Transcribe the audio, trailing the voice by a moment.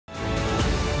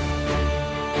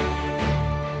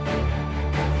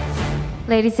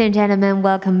Ladies and gentlemen,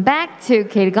 welcome back to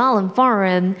Keio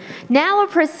Forum. Now we'll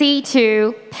proceed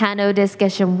to panel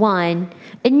discussion 1,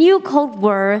 a new Cold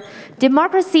War,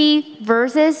 democracy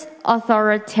versus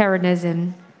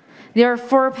authoritarianism. There are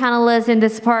 4 panelists in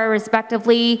this part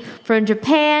respectively from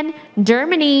Japan,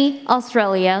 Germany,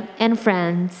 Australia, and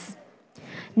France.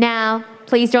 Now,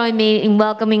 please join me in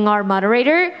welcoming our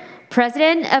moderator,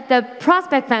 President of the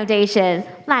Prospect Foundation,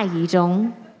 LAI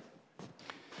I-Chung.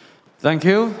 Thank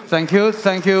you,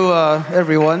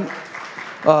 everyone.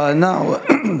 Now,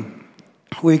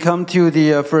 we come to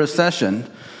the first session.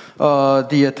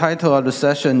 The title of the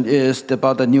session is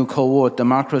about the new Cold War,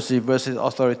 democracy versus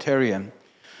authoritarian.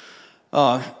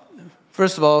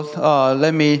 First of all,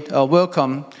 let me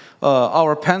welcome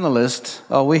our panelists.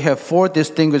 We have 4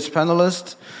 distinguished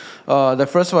panelists. The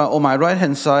first one on my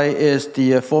right-hand side is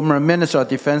the former Minister of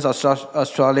Defense of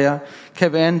Australia,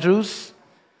 Kevin Andrews.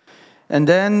 And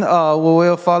then we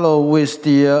will follow with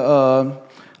the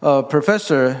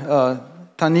Professor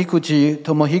Taniguchi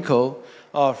Tomohiko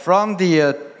from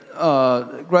the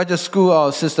Graduate School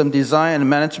of System Design and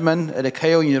Management at the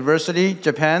Keio University,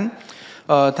 Japan.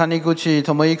 Taniguchi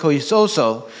Tomohiko is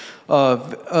also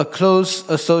a close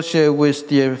associate with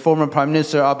the former Prime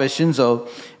Minister Abe Shinzo,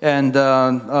 and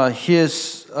he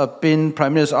has been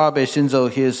Prime Minister Abe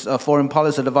Shinzo, his foreign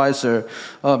policy advisor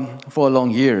for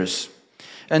long years.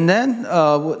 And then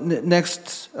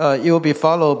next, it will be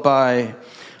followed by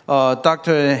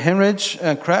Dr. Heinrich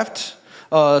KREFT,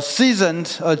 a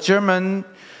seasoned German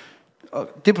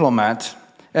diplomat.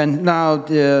 And now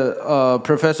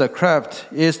Professor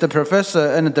KREFT is the professor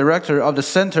and the director of the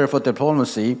Center for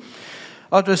Diplomacy,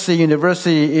 Andrássy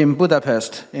University in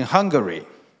Budapest, in Hungary.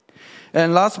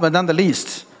 And last but not the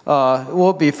least,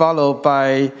 will be followed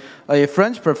by a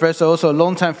French professor, also a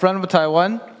longtime friend of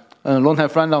Taiwan, a longtime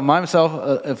friend of myself,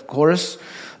 of course,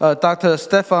 Dr.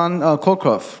 Stéphane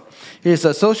CORCUFF. He is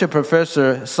Associate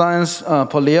Professor, Science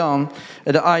for Lyon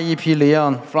at the IEP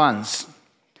Lyon, France.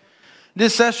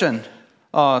 This session,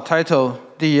 titled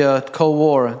The Cold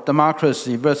War,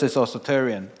 Democracy versus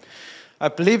Authoritarian. I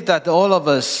believe that all of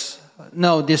us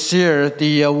know this year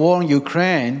the war in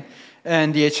Ukraine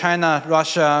and the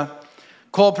China-Russia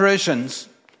cooperations,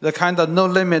 the kind of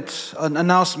no-limit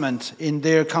announcement in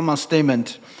their common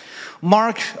statement,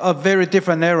 mark a very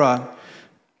different era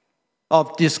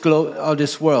of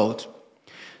this world.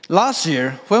 Last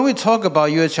year, when we talk about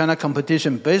US-China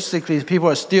competition, basically people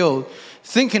are still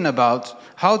thinking about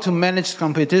how to manage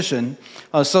competition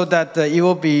so that it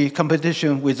will be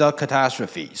competition without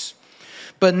catastrophes.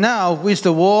 But now, with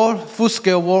the war,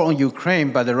 full-scale war on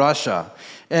Ukraine by Russia,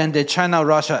 and the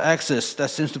China-Russia axis that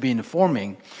seems to be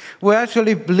informing, we're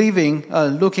actually believing,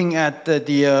 looking at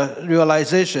the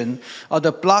realization of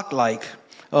the bloc-like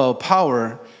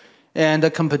power and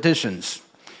the competitions,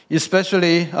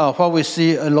 especially what we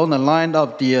see along the line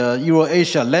of the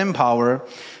Euro-Asia land power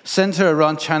centered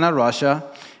around China-Russia,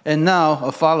 and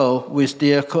now follow with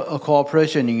the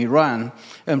cooperation in Iran,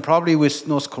 and probably with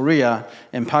North Korea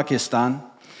and Pakistan.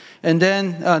 And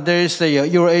then there is the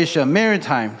Euro-Asia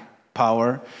maritime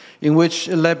power, in which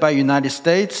led by United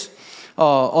States,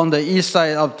 on the east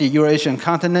side of the Eurasian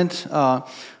continent.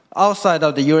 Outside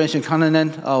of the Eurasian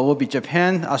continent will be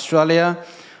Japan, Australia,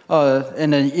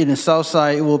 and then in the south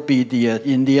side it will be the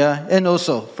India, and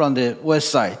also from the west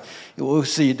side, you will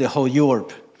see the whole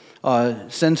Europe,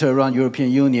 centered around European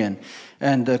Union,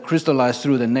 and crystallized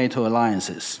through the NATO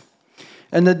alliances.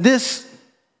 And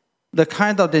the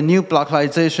kind of the new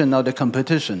blocalization of the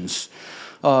competitions,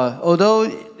 although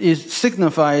it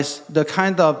signifies the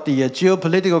kind of the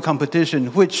geopolitical competition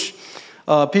which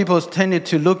people tended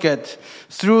to look at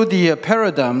through the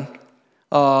paradigm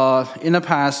in the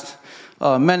past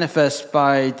manifest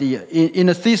by in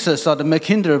the thesis of the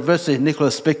Mackinder versus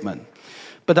Nicholas Bickman.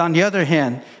 But on the other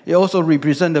hand, it also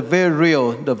represents the very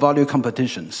real value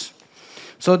competitions.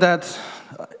 So that,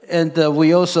 and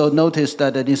we also noticed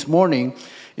that this morning,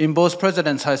 in both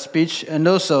President's high speech and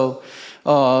also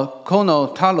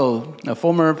Kono Taro, a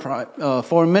former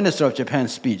foreign minister of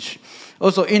Japan's speech,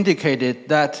 also indicated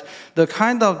that the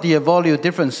kind of the value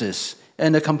differences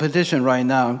and the competition right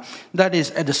now, that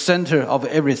is at the center of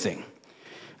everything.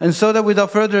 And so that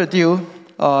without further ado,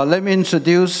 let me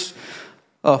introduce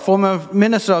former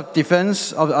Minister of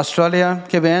Defense of Australia,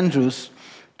 Kevin Andrews,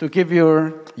 to give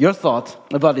your thought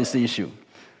about this issue.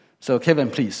 So Kevin,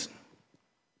 please.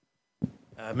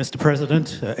 Mr.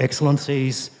 President,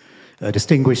 Excellencies,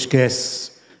 distinguished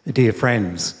guests, dear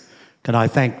friends, can I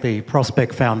thank the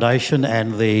Prospect Foundation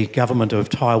and the Government of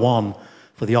Taiwan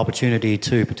for the opportunity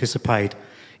to participate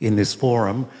in this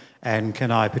forum, and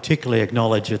can I particularly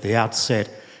acknowledge at the outset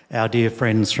our dear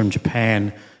friends from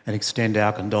Japan and extend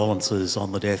our condolences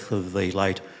on the death of the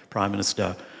late Prime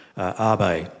Minister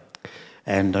Abe.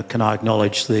 And can I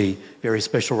acknowledge the very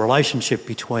special relationship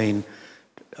between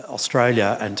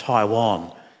Australia and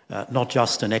Taiwan, not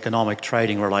just an economic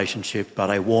trading relationship, but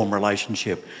a warm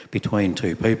relationship between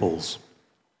two peoples.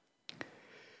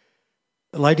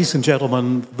 Ladies and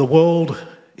gentlemen, the world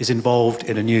is involved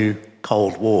in a new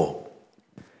Cold War.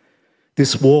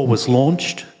 This war was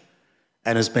launched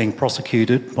and is being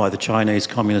prosecuted by the Chinese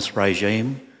Communist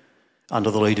regime under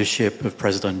the leadership of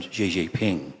President Xi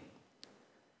Jinping.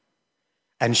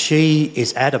 And Xi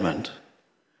is adamant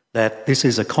that this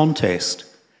is a contest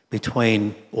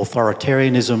between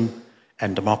authoritarianism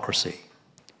and democracy.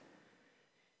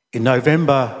 In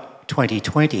November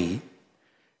 2020,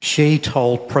 Xi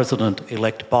told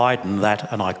President-elect Biden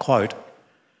that, and I quote,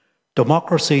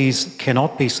 "Democracies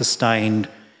cannot be sustained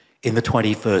in the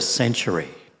 21st century.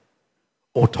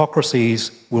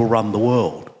 Autocracies will run the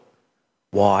world.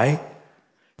 Why?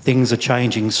 Things are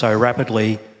changing so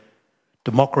rapidly.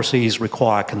 Democracies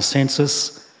require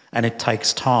consensus, and it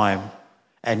takes time,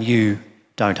 and you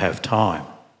don't have time."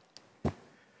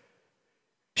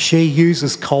 Xi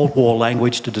uses Cold War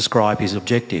language to describe his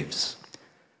objectives.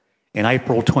 In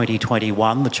April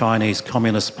 2021, the Chinese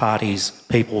Communist Party's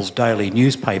People's Daily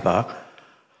newspaper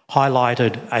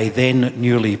highlighted a then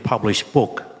newly published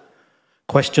book,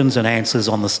 Questions and Answers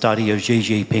on the Study of Xi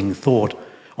Jinping Thought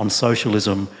on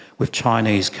Socialism with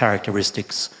Chinese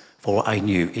Characteristics for a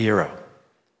New Era.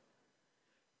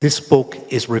 This book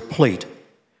is replete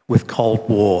with Cold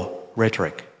War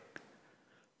rhetoric.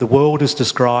 The world is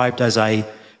described as a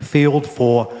field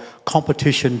for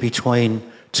competition between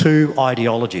two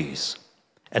ideologies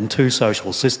and two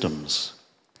social systems.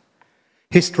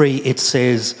 History, it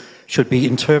says, should be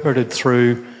interpreted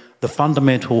through the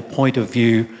fundamental point of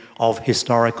view of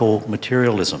historical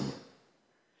materialism,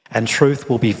 and truth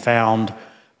will be found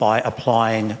by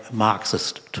applying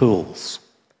Marxist tools.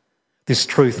 This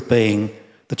truth being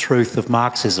the truth of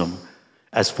Marxism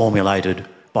as formulated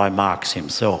by Marx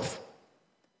himself.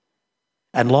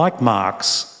 And like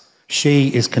Marx,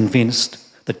 Xi is convinced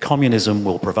that communism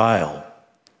will prevail.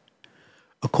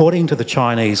 According to the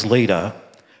Chinese leader,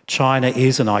 China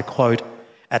is, and I quote,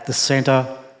 "at the centre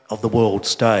of the world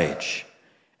stage,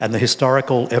 and the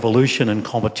historical evolution and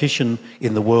competition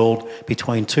in the world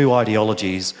between two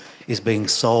ideologies is being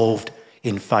solved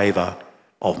in favour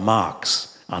of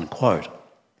Marx," unquote.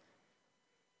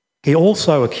 He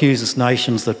also accuses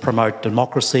nations that promote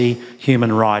democracy,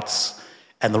 human rights,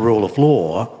 and the rule of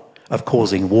law of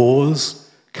causing wars,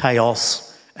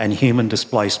 chaos, and human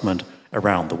displacement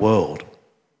around the world.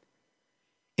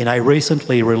 In a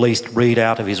recently released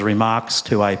readout of his remarks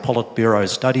to a Politburo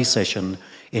study session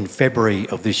in February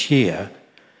of this year,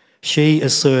 Xi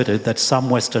asserted that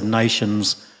some Western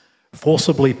nations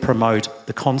forcibly promote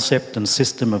the concept and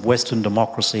system of Western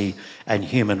democracy and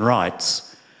human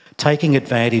rights, taking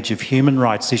advantage of human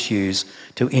rights issues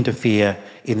to interfere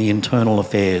in the internal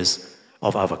affairs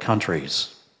of other countries.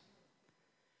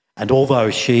 And although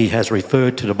Xi has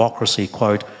referred to democracy,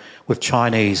 quote, "with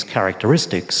Chinese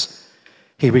characteristics,"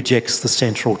 he rejects the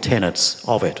central tenets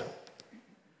of it.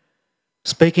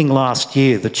 Speaking last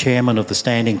year, the chairman of the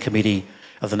Standing Committee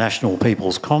of the National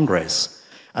People's Congress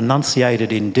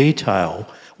enunciated in detail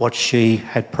what Xi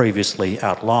had previously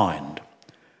outlined.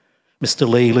 Mr.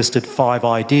 Li listed 5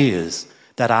 ideas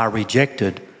that are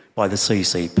rejected by the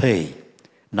CCP,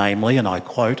 namely, and I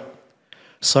quote,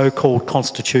 "so-called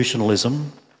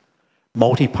constitutionalism,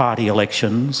 multi-party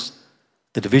elections,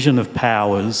 the division of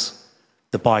powers,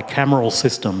 the bicameral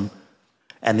system,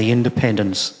 and the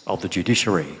independence of the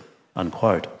judiciary,"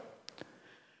 unquote.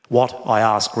 What, I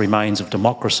ask, remains of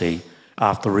democracy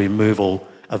after removal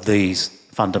of these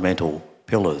fundamental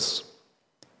pillars?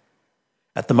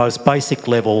 At the most basic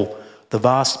level, the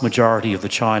vast majority of the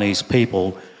Chinese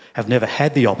people have never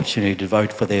had the opportunity to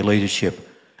vote for their leadership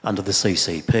under the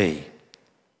CCP.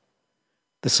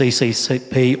 The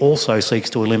CCP also seeks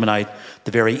to eliminate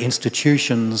the very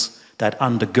institutions that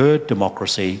undergird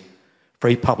democracy,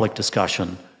 free public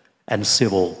discussion, and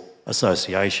civil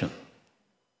association.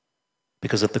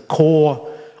 Because at the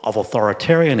core of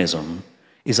authoritarianism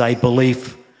is a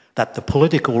belief that the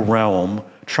political realm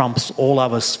trumps all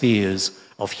other spheres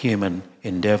of human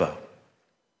endeavour.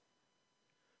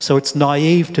 So it's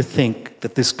naive to think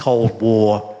that this Cold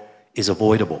War is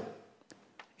avoidable.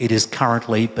 It is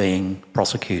currently being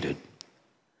prosecuted.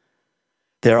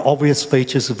 There are obvious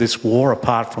features of this war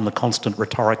apart from the constant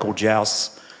rhetorical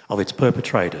jousts of its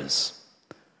perpetrators.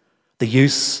 The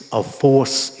use of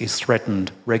force is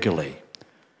threatened regularly,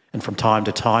 and from time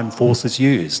to time force is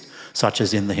used, such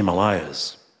as in the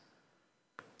Himalayas.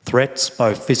 Threats,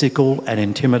 both physical and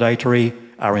intimidatory,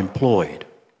 are employed.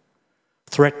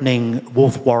 Threatening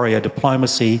wolf warrior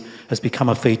diplomacy has become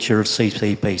a feature of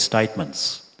CCP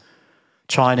statements.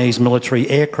 Chinese military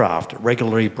aircraft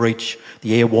regularly breach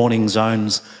the air warning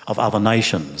zones of other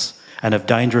nations and have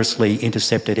dangerously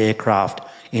intercepted aircraft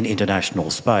in international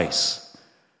space.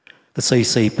 The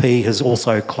CCP has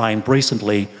also claimed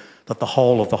recently that the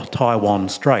whole of the Taiwan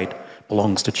Strait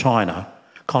belongs to China,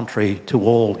 contrary to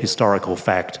all historical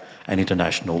fact and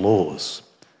international laws.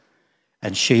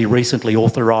 And Xi recently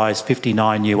authorised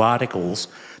 59 new articles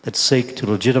that seek to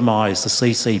legitimise the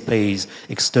CCP's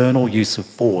external use of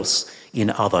force in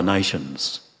other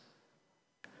nations.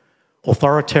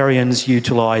 Authoritarians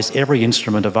utilise every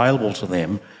instrument available to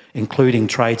them, including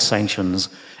trade sanctions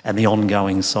and the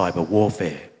ongoing cyber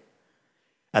warfare.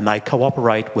 And they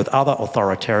cooperate with other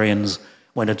authoritarians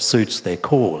when it suits their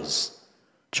cause.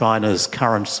 China's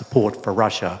current support for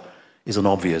Russia is an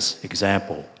obvious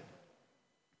example.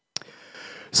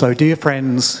 So, dear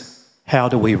friends, how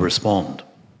do we respond?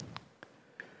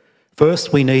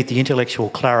 First, we need the intellectual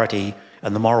clarity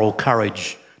and the moral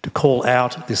courage to call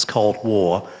out this Cold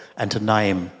War and to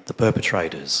name the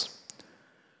perpetrators.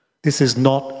 This is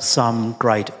not some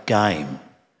great game.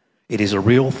 It is a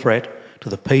real threat to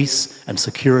the peace and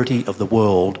security of the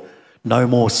world, no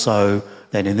more so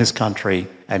than in this country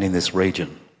and in this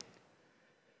region.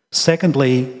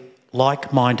 Secondly,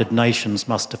 like-minded nations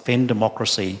must defend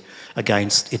democracy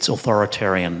against its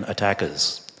authoritarian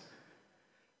attackers.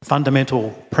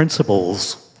 Fundamental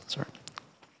principles,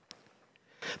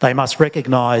 they must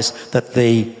recognise that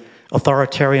the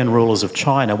authoritarian rulers of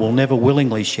China will never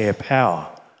willingly share power.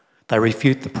 They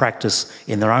refute the practice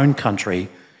in their own country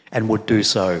and would do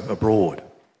so abroad.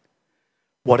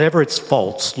 Whatever its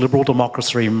faults, liberal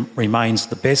democracy remains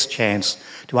the best chance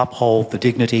to uphold the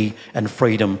dignity and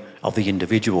freedom of the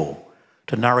individual,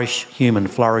 to nourish human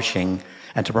flourishing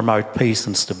and to promote peace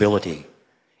and stability.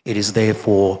 It is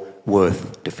therefore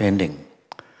worth defending.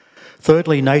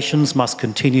 Thirdly, nations must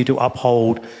continue to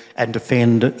uphold and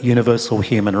defend universal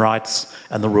human rights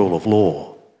and the rule of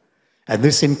law. And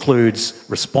this includes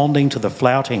responding to the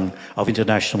flouting of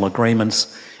international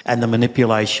agreements and the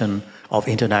manipulation of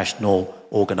international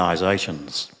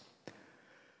organisations.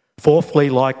 Fourthly,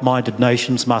 like-minded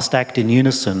nations must act in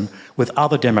unison with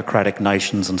other democratic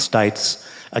nations and states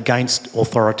against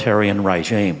authoritarian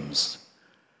regimes.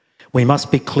 We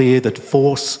must be clear that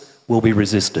force will be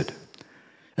resisted.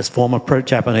 As former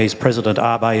Japanese President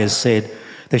Abe has said,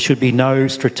 there should be no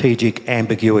strategic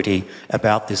ambiguity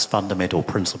about this fundamental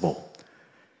principle.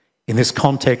 In this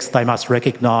context, they must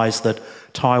recognise that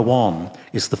Taiwan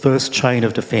is the first chain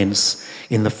of defence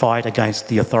in the fight against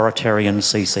the authoritarian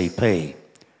CCP.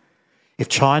 If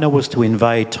China was to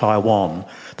invade Taiwan,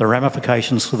 the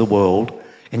ramifications for the world,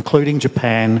 including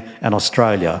Japan and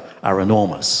Australia, are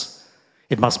enormous.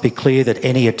 It must be clear that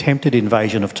any attempted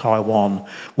invasion of Taiwan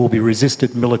will be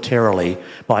resisted militarily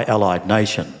by allied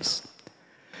nations.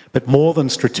 But more than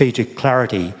strategic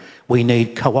clarity, we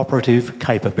need cooperative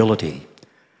capability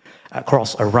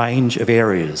across a range of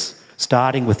areas,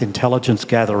 starting with intelligence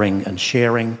gathering and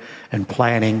sharing and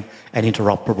planning and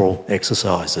interoperable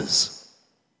exercises.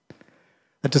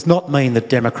 That does not mean that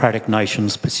democratic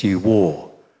nations pursue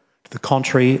war. To the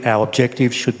contrary, our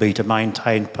objective should be to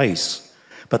maintain peace,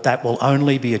 but that will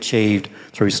only be achieved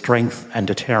through strength and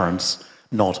deterrence,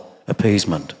 not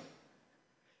appeasement.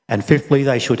 And fifthly,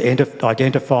 they should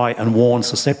identify and warn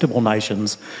susceptible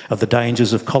nations of the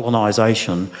dangers of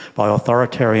colonisation by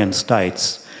authoritarian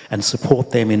states and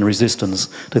support them in resistance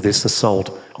to this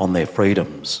assault on their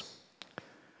freedoms.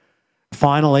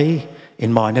 Finally,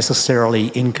 in my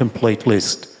necessarily incomplete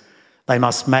list, they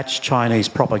must match Chinese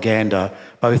propaganda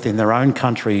both in their own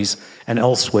countries and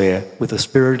elsewhere with a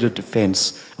spirited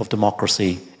defence of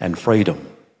democracy and freedom.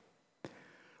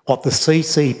 What the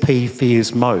CCP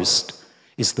fears most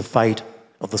is the fate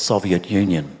of the Soviet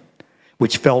Union,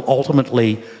 which fell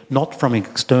ultimately not from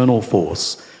external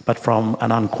force, but from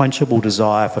an unquenchable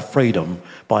desire for freedom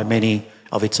by many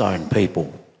of its own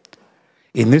people.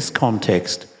 In this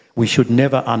context, we should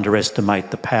never underestimate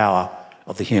the power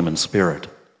of the human spirit.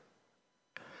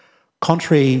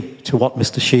 Contrary to what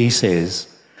Mr. Xi says,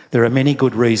 there are many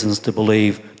good reasons to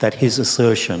believe that his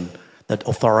assertion that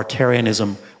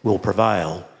authoritarianism will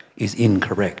prevail is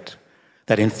incorrect.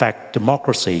 That in fact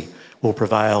democracy will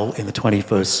prevail in the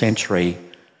 21st century,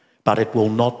 but it will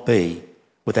not be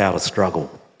without a struggle.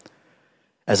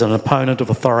 As an opponent of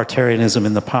authoritarianism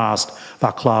in the past,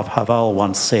 Václav Havel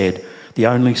once said, "The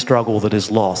only struggle that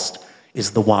is lost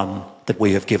is the one that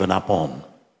we have given up on."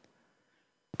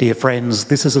 Dear friends,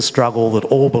 this is a struggle that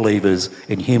all believers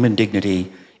in human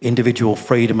dignity, individual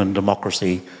freedom and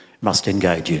democracy must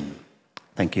engage in.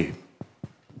 Thank you.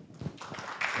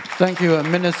 Thank you,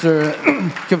 Minister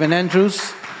Kevin Andrews.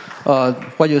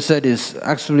 What you said is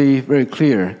actually very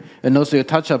clear. And also you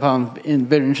touch upon a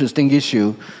very interesting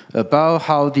issue about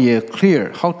how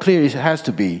clear it has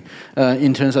to be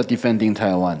in terms of defending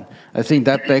Taiwan. I think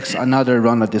that begs another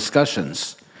round of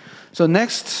discussions. So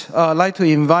next, I'd like to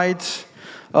invite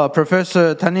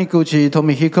Professor Taniguchi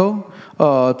Tomohiko,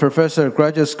 Professor,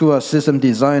 Graduate School of System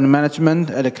Design and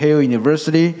Management at Keio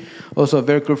University, also a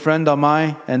very good friend of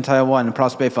mine, and Taiwan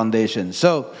Prospect Foundation.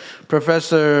 So,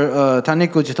 Professor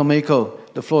Taniguchi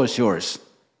Tomohiko, the floor is yours.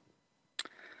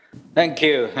 Thank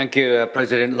you,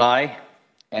 President Lai.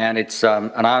 And it's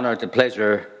an honor and a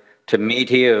pleasure to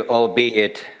meet you,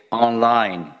 albeit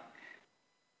online.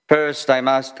 First, I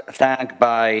must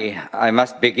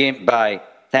begin by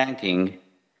thanking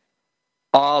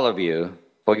all of you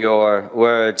for your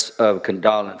words of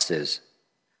condolences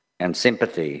and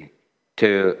sympathy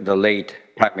to the late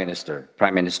Prime Minister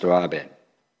Abe,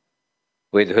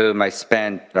 with whom I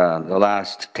spent the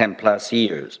last 10+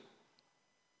 years.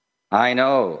 I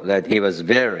know that he was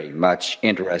very much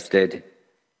interested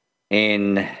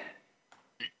in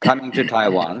coming to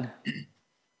Taiwan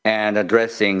and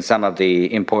addressing some of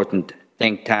the important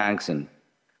think tanks and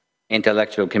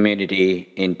intellectual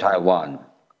community in Taiwan.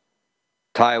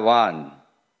 Taiwan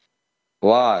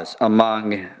was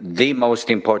among the most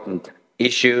important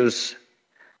issues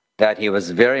that he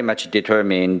was very much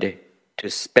determined to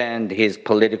spend his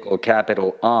political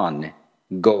capital on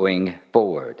going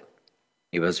forward.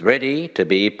 He was ready to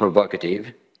be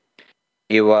provocative.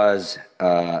 He was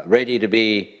ready to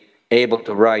be able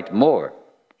to write more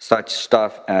such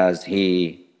stuff as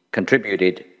he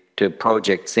contributed to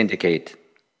Project Syndicate,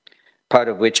 part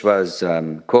of which was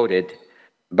quoted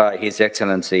by His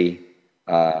Excellency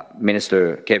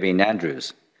Minister Kevin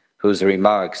Andrews, whose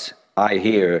remarks I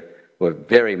hear were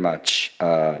very much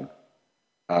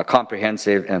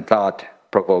comprehensive and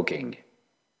thought-provoking.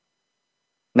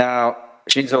 Now,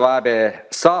 Shinzo Abe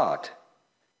sought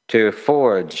to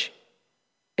forge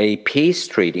a peace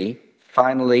treaty,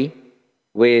 finally,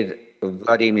 with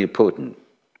Vladimir Putin,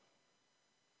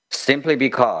 simply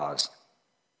because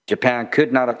Japan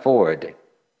could not afford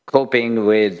coping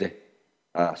with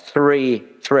 3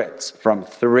 threats from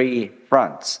 3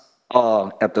 fronts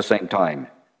all at the same time.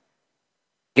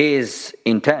 His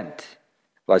intent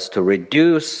was to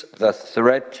reduce the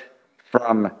threat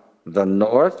from the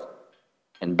north,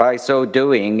 and by so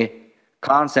doing,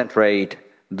 concentrate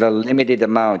the limited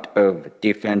amount of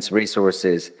defense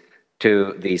resources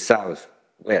to the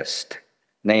southwest,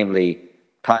 namely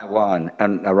Taiwan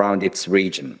and around its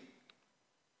region.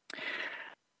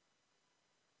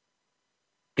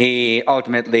 He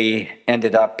ultimately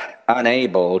ended up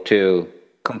unable to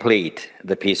complete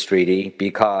the peace treaty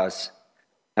because,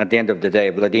 at the end of the day,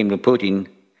 Vladimir Putin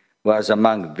was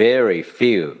among very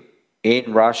few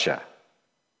in Russia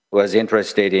who was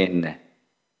interested in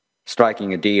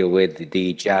striking a deal with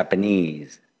the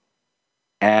Japanese.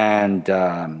 And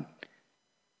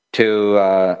to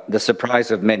the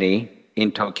surprise of many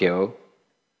in Tokyo,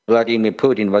 Vladimir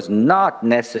Putin was not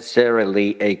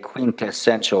necessarily a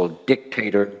quintessential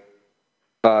dictator,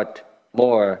 but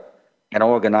more an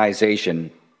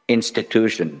organization,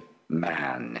 institution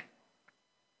man.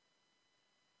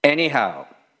 Anyhow,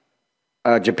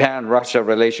 Japan-Russia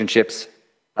relationships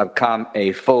have come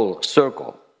a full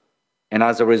circle. And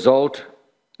as a result,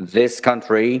 this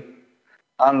country,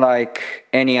 unlike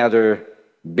any other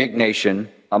big nation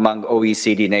among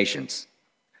OECD nations,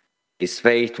 is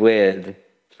faced with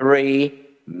 3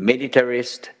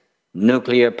 militarist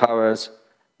nuclear powers,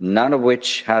 none of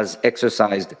which has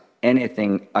exercised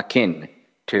anything akin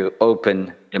to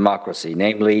open democracy,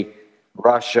 namely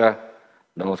Russia,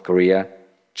 North Korea,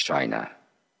 China.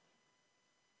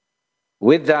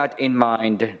 With that in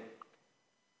mind,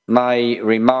 my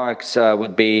remarks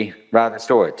would be rather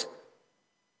short.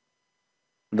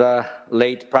 The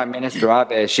late Prime Minister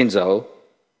Abe Shinzo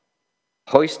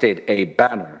hoisted a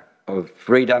banner of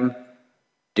freedom,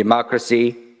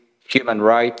 democracy, human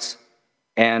rights,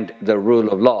 and the rule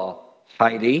of law,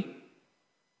 highly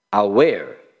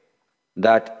aware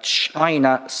that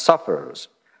China suffers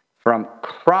from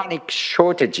chronic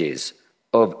shortages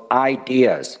of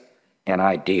ideas and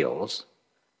ideals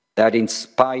that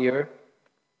inspire,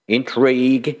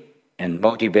 intrigue, and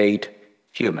motivate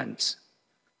humans,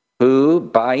 who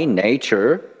by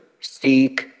nature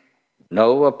seek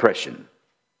no oppression,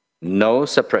 no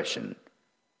suppression,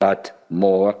 but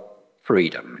more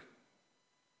freedom.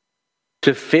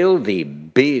 To fill the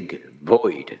big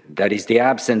void that is the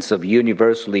absence of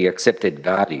universally accepted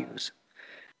values,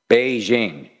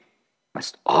 Beijing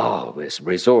must always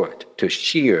resort to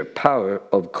sheer power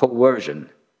of coercion,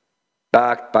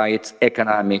 backed by its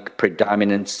economic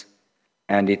predominance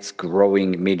and its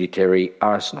growing military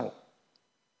arsenal.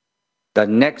 The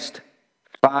next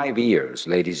 5 years,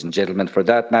 ladies and gentlemen, for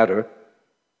that matter,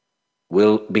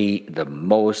 will be the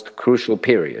most crucial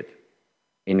period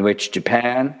in which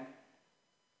Japan,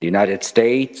 the United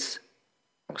States,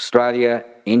 Australia,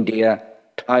 India,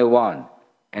 Taiwan,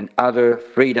 and other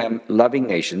freedom-loving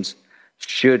nations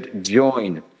should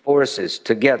join forces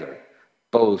together,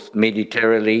 both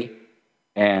militarily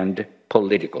and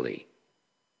politically.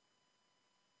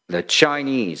 The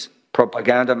Chinese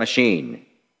propaganda machine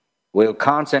will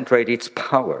concentrate its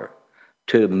power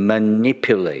to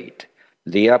manipulate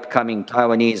the upcoming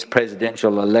Taiwanese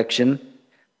presidential election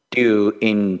due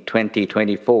in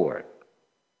 2024.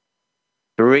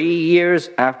 3 years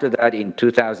after that, in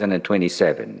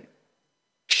 2027,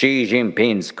 Xi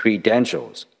Jinping's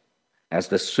credentials as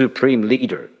the supreme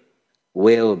leader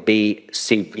will be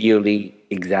severely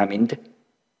examined,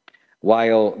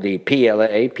 while the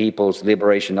PLA, People's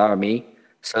Liberation Army,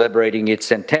 celebrating its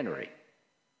centenary.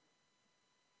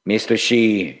 Mr.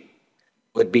 Xi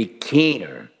would be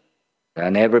keener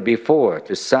than ever before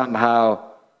to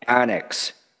somehow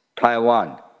annex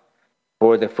Taiwan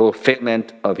for the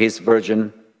fulfillment of his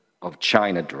version of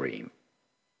China dream.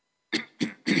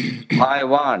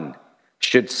 Taiwan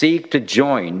should seek to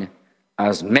join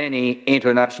as many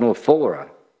international fora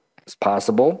as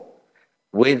possible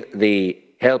with the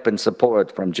help and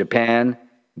support from Japan,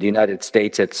 the United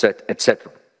States,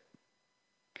 etc.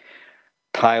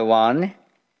 Taiwan,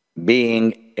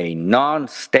 being a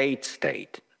non-state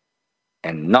state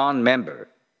and non-member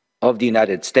of the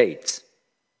United States,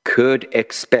 could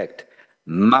expect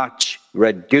much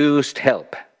reduced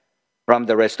help from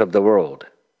the rest of the world,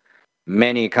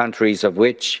 many countries of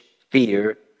which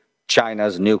fear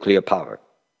China's nuclear power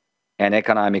and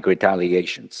economic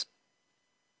retaliations.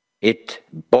 It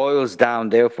boils down,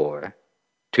 therefore,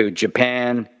 to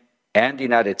Japan and the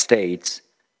United States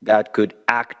that could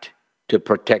act to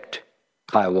protect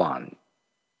Taiwan.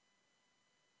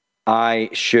 I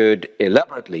should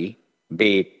elaborately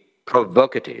be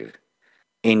provocative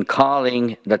in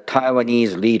calling the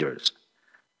Taiwanese leaders,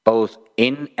 both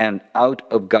in and out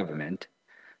of government,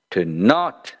 to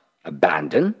not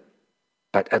abandon,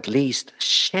 but at least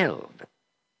shelve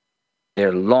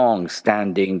their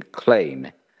long-standing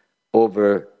claim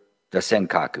over the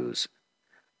Senkakus.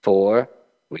 For,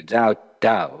 without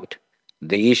doubt,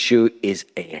 the issue is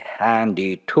a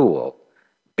handy tool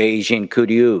Beijing could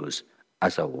use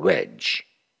as a wedge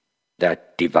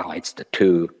that divides the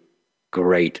two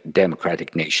great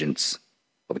democratic nations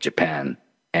of Japan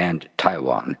and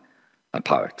Taiwan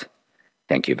apart.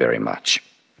 Thank you very much.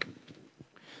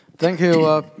 Thank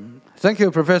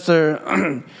you, Professor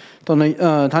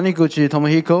Taniguchi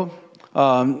Tomohiko,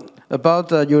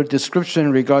 about your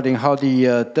description regarding how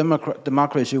the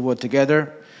democracy work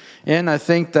together. And I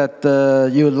think that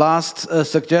your last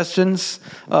suggestions,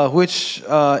 which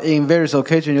in various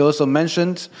occasions you also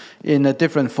mentioned in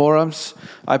different forums,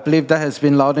 I believe that has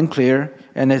been loud and clear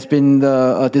and has been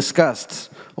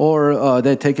discussed, or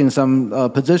they're taking some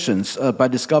positions by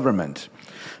this government.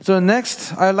 So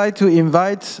next, I'd like to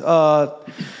invite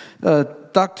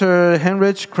Dr.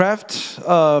 Heinrich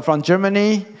KREFT from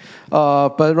Germany,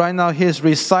 but right now he's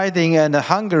residing in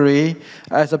Hungary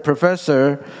as a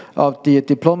professor of the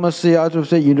Diplomacy at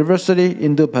the University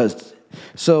in Budapest.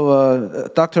 So,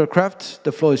 Dr. KREFT,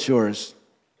 the floor is yours.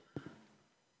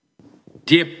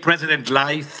 Dear President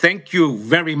Lai, thank you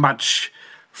very much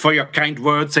for your kind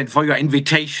words and for your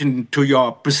invitation to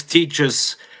your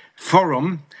prestigious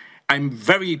forum. I'm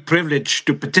very privileged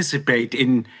to participate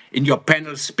in your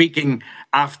panel, speaking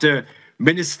after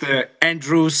Minister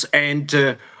Andrews and,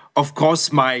 of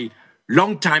course, my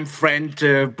longtime friend,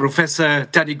 Professor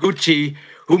Taniguchi,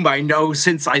 whom I know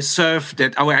since I served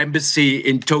at our embassy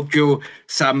in Tokyo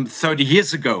some 30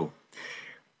 years ago.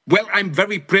 Well, I'm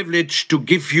very privileged to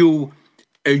give you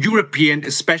a European,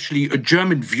 especially a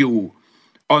German view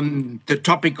on the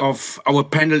topic of our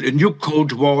panel, A New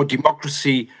Cold War,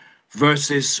 Democracy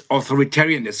versus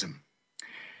Authoritarianism.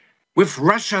 With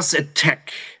Russia's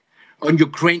attack on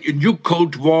Ukraine, a new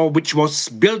Cold War which was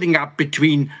building up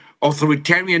between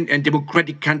authoritarian and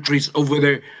democratic countries over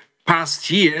the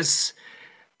past years,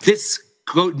 this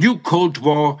new Cold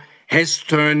War has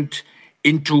turned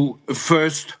into a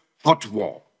first hot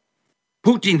war.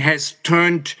 Putin has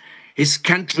turned his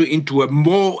country into a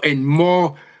more and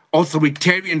more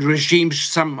authoritarian regime.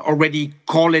 Some already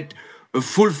call it a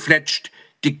full-fledged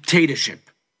dictatorship.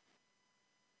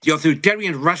 The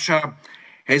authoritarian Russia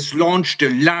has launched a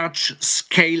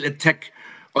large-scale attack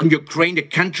on Ukraine, a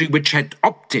country which had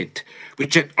opted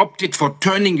for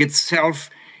turning itself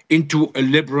into a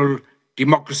liberal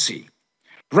democracy.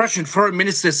 Russian Foreign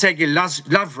Minister Sergei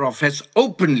Lavrov has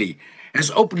openly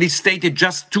stated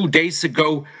just 2 days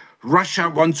ago, Russia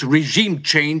wants regime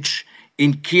change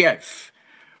in Kiev.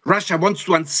 Russia wants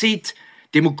to unseat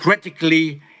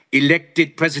democratically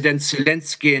elected President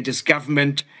Zelensky and his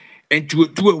government and to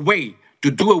do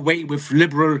away with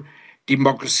liberal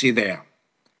democracy there.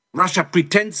 Russia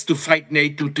pretends to fight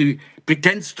NATO,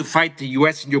 pretends to fight the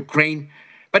US in Ukraine,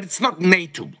 but it's not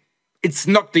NATO. It's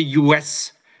not the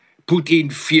US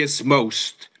Putin fears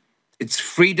most. It's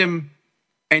freedom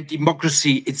and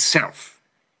democracy itself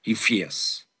he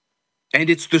fears. And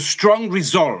it's the strong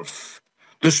resolve,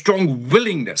 the strong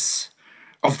willingness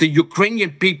of the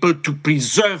Ukrainian people to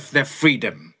preserve their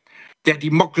freedom, their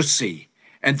democracy,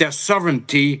 and their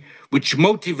sovereignty, which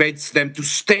motivates them to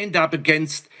stand up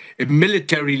against a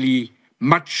militarily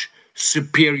much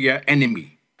superior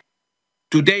enemy.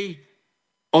 Today,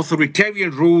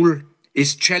 authoritarian rule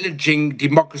is challenging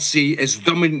democracy as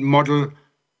dominant model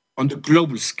on the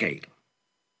global scale.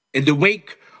 In the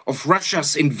wake of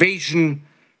Russia's invasion,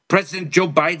 President Joe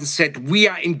Biden said, "We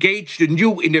are engaged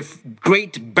anew in a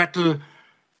great battle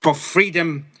for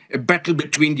freedom, a battle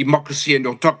between democracy and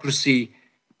autocracy,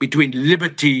 between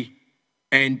liberty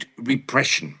and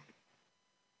repression."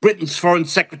 Britain's Foreign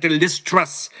Secretary Liz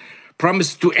Truss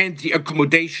promised to end the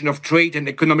accommodation of trade and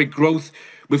economic growth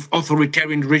with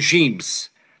authoritarian regimes.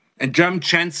 And German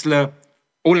Chancellor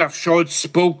Olaf Scholz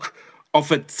spoke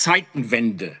of a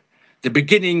Zeitenwende, the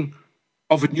beginning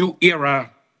of a new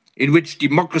era in which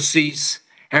democracies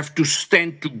have to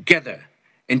stand together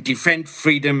and defend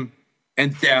freedom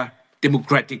and their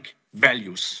democratic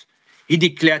values. He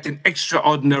declared an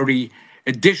extraordinary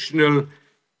additional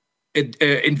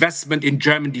investment in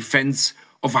German defense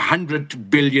of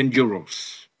 100 billion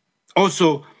euros.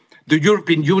 Also, the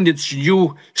European Union's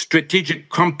new strategic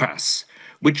compass,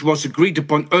 which was agreed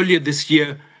upon earlier this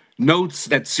year, notes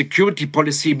that security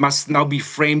policy must now be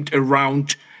framed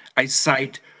around, I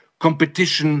cite,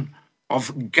 competition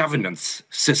of governance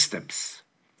systems.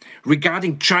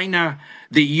 Regarding China,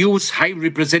 the EU's High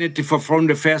Representative for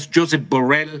Foreign Affairs, Josep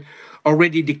Borrell,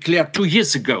 already declared 2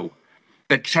 years ago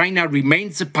that China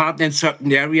remains a partner in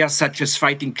certain areas, such as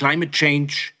fighting climate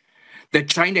change, that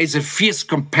China is a fierce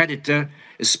competitor,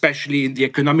 especially in the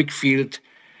economic field,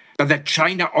 but that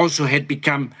China also had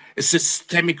become a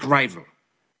systemic rival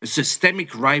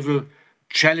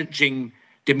challenging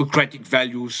democratic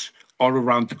values all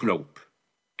around the globe.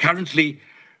 Currently,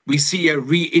 we see a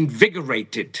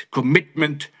reinvigorated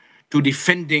commitment to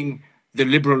defending the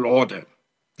liberal order.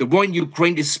 The war in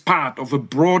Ukraine is part of a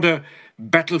broader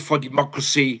battle for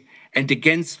democracy and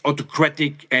against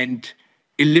autocratic and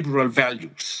illiberal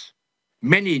values.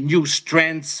 Many new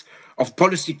strands of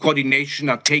policy coordination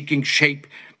are taking shape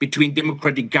between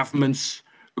democratic governments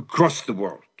across the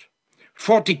world.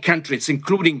 40 countries,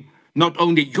 including not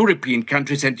only European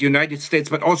countries and the United States,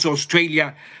 but also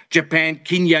Australia, Japan,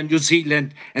 Kenya, New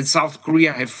Zealand, and South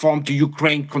Korea have formed the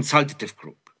Ukraine Consultative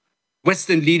Group.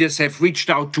 Western leaders have reached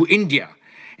out to India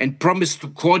and promised to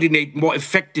coordinate more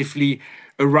effectively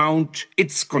around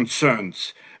its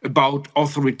concerns about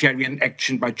authoritarian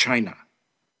action by China.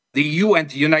 The EU and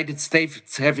the United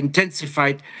States have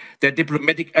intensified their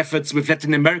diplomatic efforts with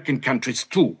Latin American countries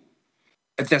too.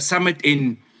 At their summit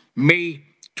in May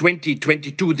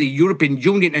 2022, the European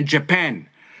Union and Japan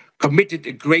committed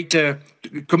to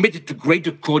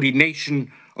greater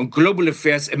coordination on global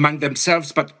affairs among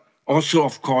themselves, but also,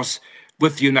 of course,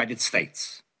 with the United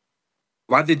States.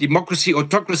 While the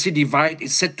democracy-autocracy divide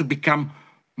is set to become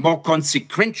more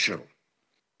consequential,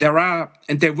 there are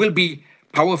and there will be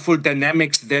powerful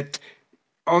dynamics that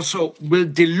also will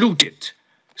dilute it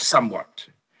somewhat.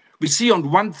 We see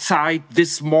on one side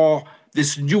this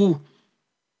new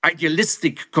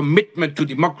idealistic commitment to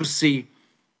democracy,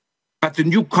 but the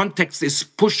new context is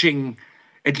pushing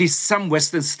at least some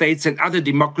Western states and other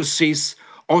democracies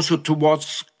also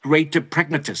towards greater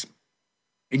pragmatism.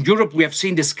 In Europe, we have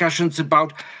seen discussions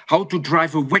about how to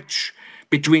drive a wedge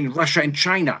between Russia and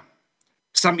China.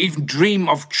 Some even dream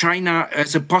of China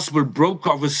as a possible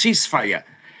broker of a ceasefire,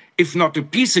 if not a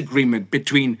peace agreement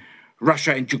between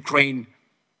Russia and Ukraine.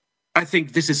 I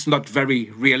think this is not very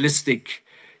realistic,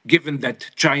 given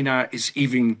that China is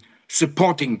even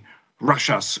supporting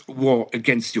Russia's war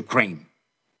against Ukraine.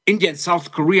 India and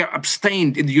South Korea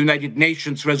abstained in the United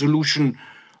Nations resolution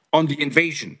on the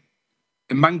invasion.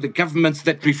 Among the governments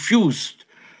that refused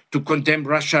to condemn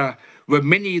Russia were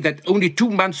many that only 2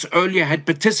 months earlier had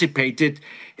participated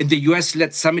in the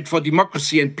US-led Summit for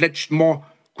Democracy and pledged more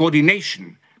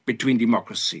coordination between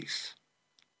democracies.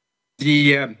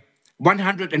 The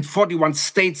 141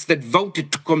 states that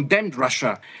voted to condemn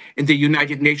Russia in the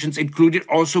United Nations included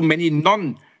also many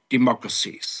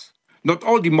non-democracies. Not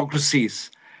all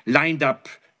democracies lined up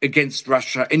against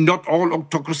Russia, and not all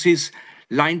autocracies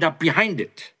lined up behind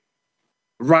it.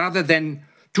 Rather than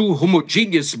two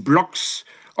homogeneous blocks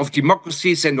of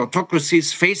democracies and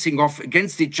autocracies facing off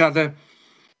against each other,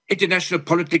 international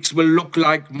politics will look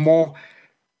more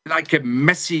like a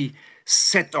messy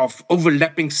set of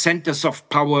overlapping centers of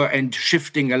power and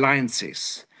shifting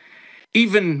alliances.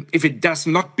 Even if it does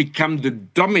not become the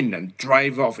dominant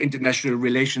driver of international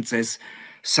relations, as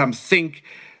some think,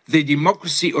 the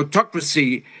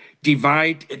democracy-autocracy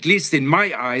divide, at least in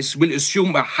my eyes, will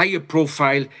assume a higher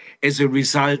profile as a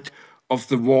result of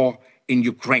the war in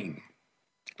Ukraine.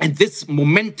 And this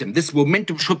momentum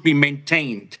should be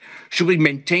maintained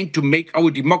to make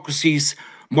our democracies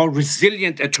more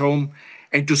resilient at home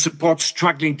and to support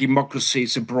struggling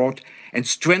democracies abroad and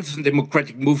strengthen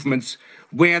democratic movements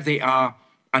where they are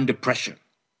under pressure.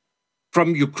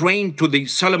 From Ukraine to the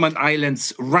Solomon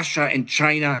Islands, Russia and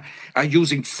China are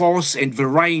using force and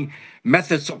varying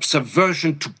methods of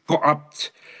subversion to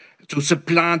co-opt, to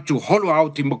supplant, to hollow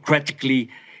out democratically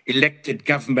elected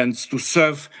governments to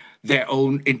serve their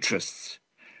own interests.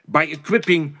 By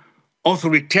equipping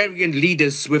authoritarian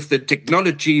leaders with the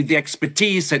technology, the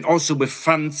expertise, and also with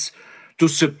funds to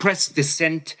suppress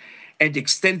dissent and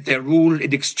extend their rule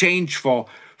in exchange for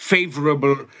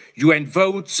favorable UN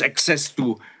votes, access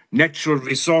to natural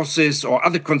resources, or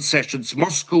other concessions,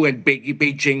 Moscow and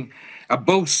Beijing are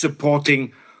both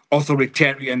supporting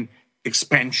authoritarian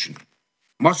expansion.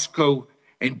 Moscow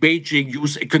and Beijing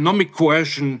use economic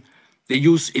coercion, they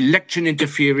use election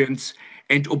interference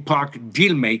and opaque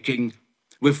deal-making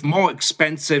with more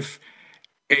expensive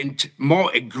and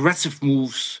more aggressive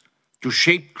moves to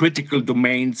shape critical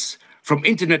domains from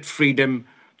internet freedom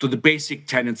to the basic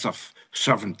tenets of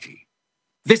sovereignty.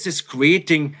 This is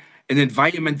creating an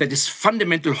environment that is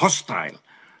fundamentally hostile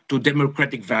to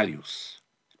democratic values.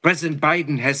 President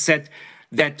Biden has said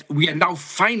that we are now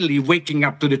finally waking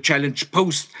up to the challenge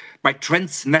posed by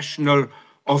transnational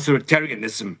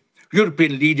authoritarianism.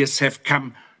 European leaders have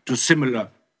come to similar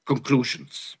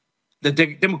conclusions. The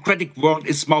democratic world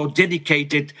is more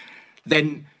dedicated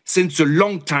than since a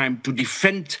long time to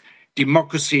defend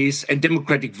democracies and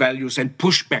democratic values and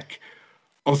push back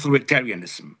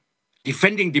authoritarianism.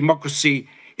 Defending democracy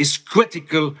is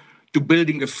critical to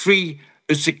building a free,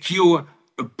 a secure,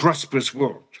 a prosperous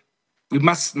world. We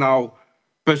must now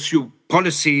pursue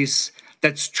policies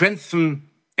that strengthen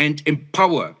and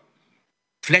empower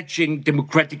fledgling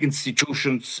democratic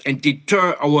institutions and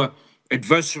deter our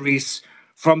adversaries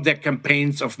from their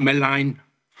campaigns of malign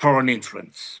foreign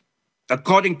influence.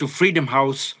 According to Freedom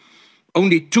House,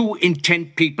 only 2 in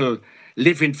 10 people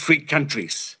live in free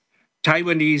countries.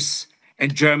 Taiwanese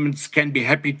and Germans can be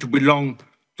happy to belong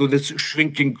to this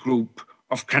shrinking group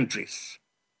of countries.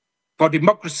 For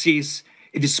democracies,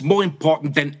 it is more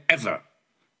important than ever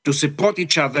to support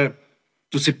each other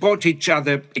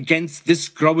against this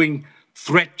growing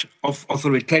threat of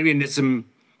authoritarianism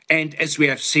and, as we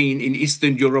have seen in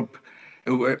Eastern Europe,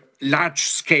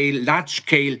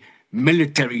 large-scale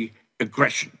military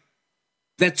aggression.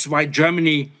 That's why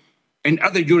Germany and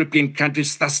other European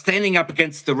countries are standing up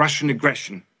against the Russian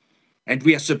aggression. And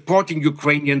we are supporting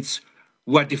Ukrainians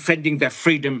who are defending their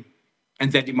freedom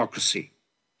and their democracy.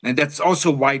 And that's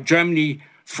also why Germany,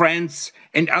 France,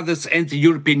 and others, and the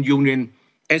European Union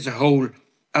as a whole,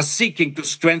 are seeking to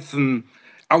strengthen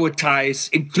our ties,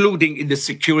 including in the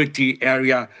security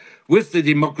area, with the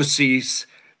democracies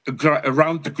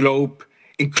around the globe,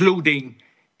 including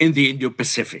in the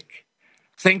Indo-Pacific.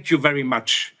 Thank you very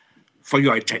much for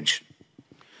your attention.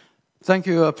 Thank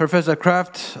you, Professor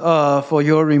KREFT, for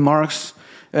your remarks.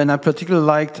 And I particularly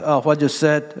liked what you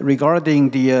said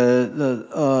regarding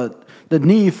the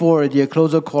need for the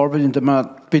closer cooperation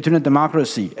between the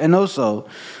democracy and also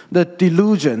the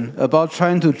delusion about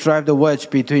trying to drive the wedge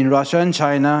between Russia and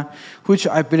China, which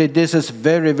I believe this is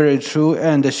very, very true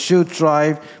and should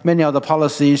drive many of the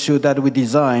policy issues that we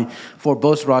design for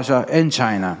both Russia and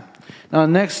China. Now,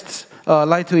 next, I'd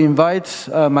like to invite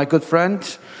my good friend,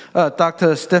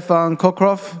 Dr. Stéphane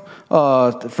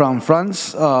CORCUFF from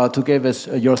France to give us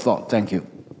your thought. Thank you.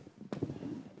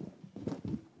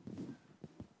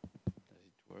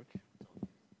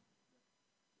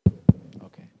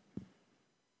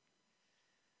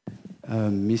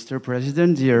 Mr.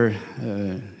 President, dear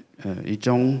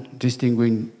I-Chung,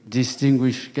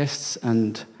 distinguished guests,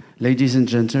 and ladies and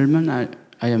gentlemen, I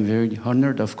am very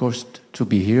honored, of course, to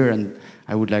be here, and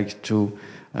I would like to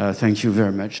thank you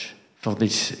very much for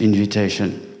this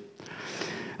invitation.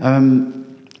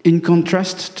 In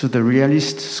contrast to the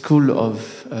realist school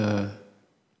of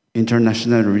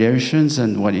international relations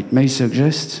and what it may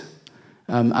suggest,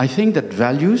 I think that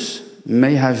values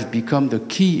may have become the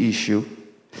key issue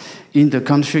in the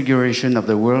configuration of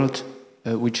the world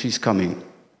which is coming,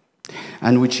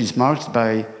 and which is marked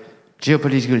by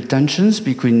geopolitical tensions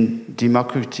between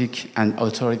democratic and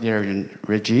authoritarian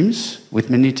regimes, with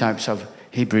many types of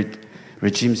hybrid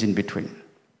regimes in between.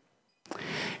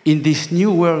 In this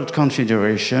new world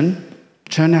configuration,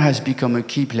 China has become a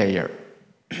key player.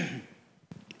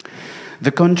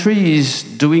 The country is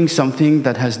doing something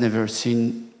that has never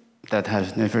seen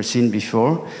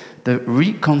before, the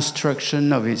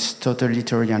reconstruction of its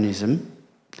totalitarianism,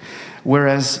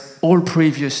 whereas all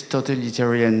previous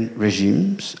totalitarian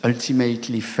regimes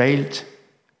ultimately failed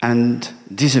and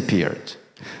disappeared.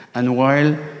 And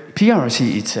while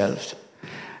PRC itself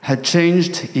had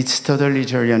changed its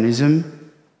totalitarianism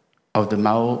of the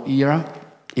Mao era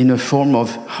in a form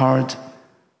of hard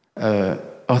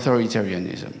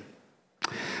authoritarianism.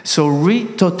 So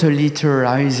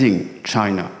re-totalitarizing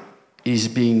China is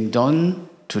being done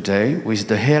today with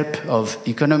the help of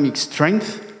economic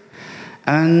strength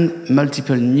and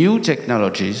multiple new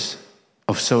technologies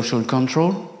of social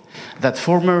control that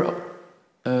former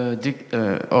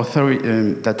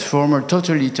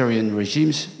totalitarian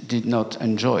regimes did not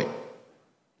enjoy.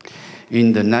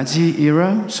 In the Nazi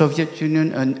era, Soviet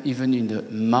Union, and even in the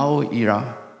Mao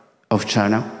era of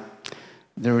China,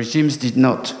 the regimes did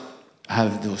not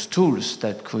have those tools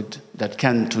that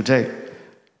can today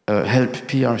help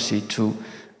PRC to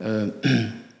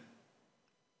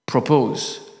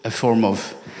propose a form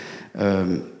of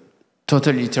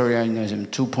totalitarianism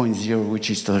 2.0, which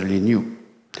is totally new.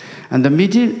 And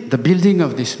the building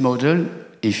of this model,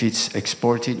 if it's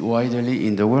exported widely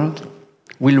in the world,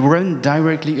 will run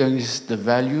directly against the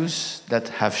values that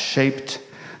have shaped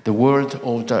the world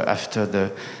order after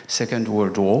the Second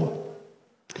World War.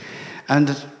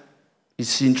 And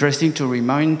it's interesting to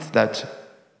remind that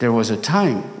there was a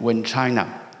time when China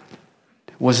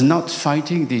was not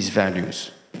fighting these values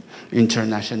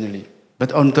internationally,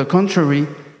 but on the contrary,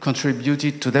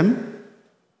 contributed to them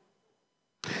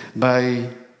by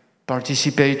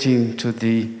participating to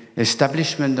the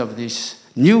establishment of this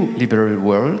new liberal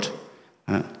world.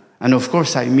 And of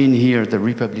course, I mean here the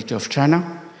Republic of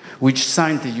China, which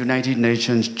signed the United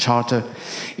Nations Charter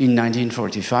in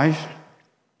 1945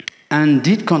 and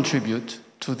did contribute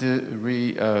to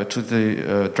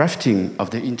the drafting of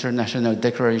the International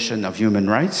Declaration of Human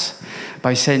Rights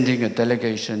by sending a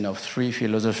delegation of 3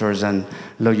 philosophers and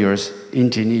lawyers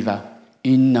in Geneva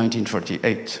in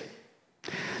 1948.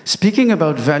 Speaking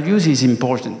about values is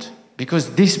important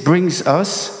because this brings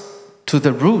us to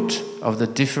the root of the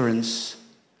difference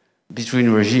between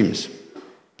regimes.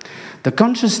 The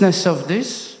consciousness of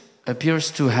this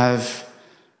appears to have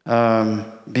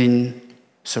been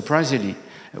surprisingly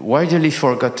widely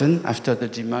forgotten after the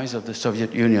demise of the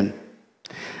Soviet Union.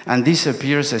 And this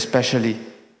appears especially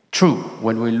true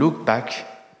when we look back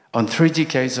on 3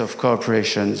 decades of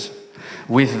cooperation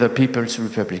with the People's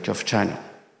Republic of China.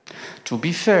 To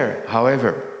be fair,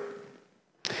 however,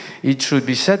 it should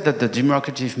be said that the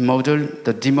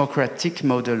democratic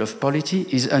model of polity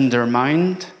is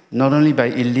undermined not only by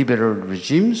illiberal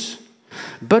regimes,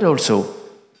 but also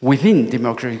within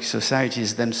democratic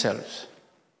societies themselves,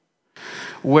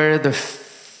 where the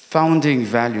founding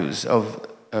values of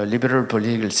liberal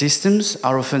political systems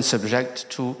are often subject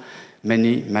to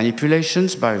many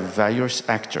manipulations by various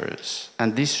actors.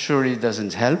 And this surely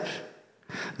doesn't help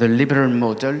the liberal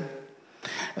model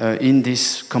in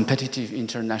this competitive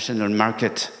international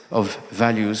market of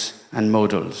values and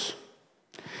models.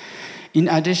 In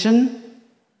addition,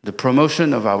 the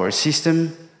promotion of our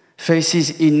system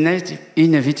faces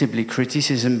inevitably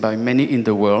criticism by many in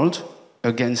the world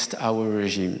against our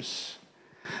regimes.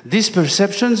 These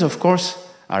perceptions, of course,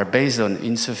 are based on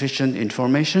insufficient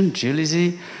information,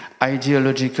 jealousy,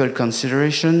 ideological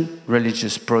consideration,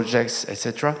 religious projects,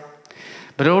 etc.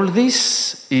 But all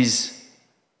this is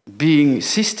being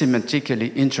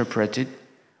systematically interpreted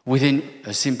within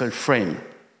a simple frame,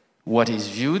 what is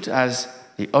viewed as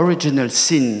the original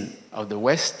sin of the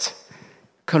West,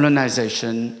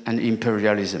 colonization and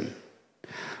imperialism.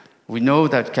 We know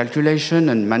that calculation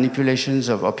and manipulations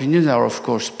of opinions are, of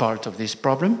course, part of this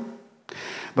problem,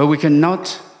 but we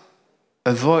cannot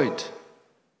avoid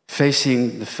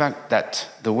facing the fact that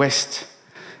the West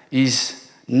is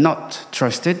not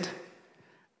trusted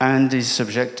and is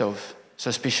subject of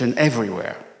suspicion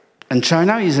everywhere. And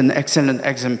China is an excellent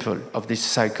example of this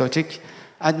psychotic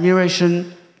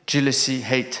admiration, jealousy,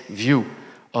 hate view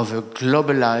of a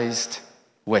globalized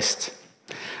West.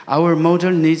 Our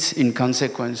model needs, in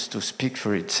consequence, to speak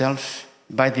for itself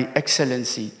by the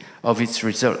excellency of its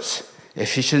results,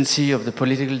 efficiency of the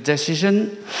political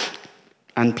decision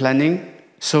and planning,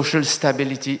 social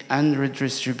stability and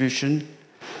redistribution,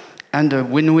 and a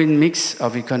win-win mix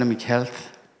of economic health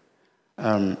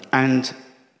and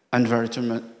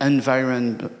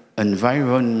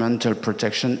environmental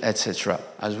protection, etc.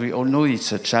 As we all know,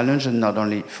 it's a challenge, and not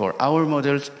only for our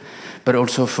models, but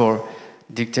also for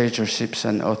dictatorships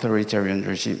and authoritarian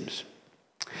regimes.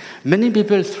 Many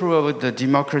people throughout the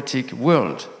democratic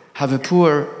world have a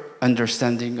poor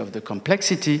understanding of the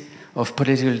complexity of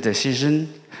political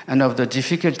decision and of the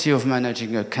difficulty of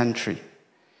managing a country.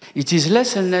 It is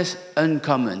less and less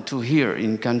uncommon to hear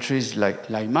in countries like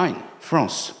mine,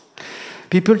 France,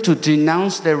 people to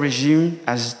denounce their regime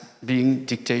as being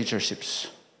dictatorships,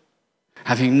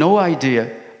 having no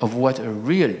idea of what a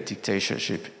real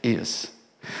dictatorship is.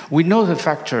 We know the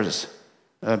factors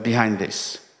behind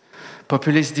this.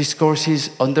 Populist discourses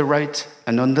on the right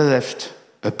and on the left,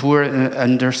 a poor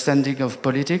understanding of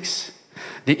politics,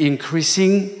 the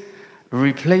increasing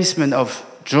replacement of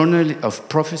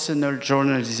professional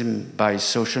journalism by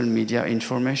social media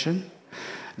information,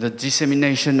 the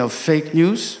dissemination of fake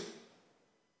news,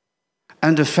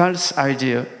 and the false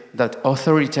idea that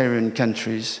authoritarian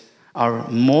countries are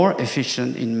more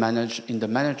efficient in the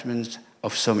management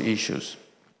of some issues.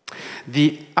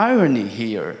 The irony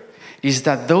here is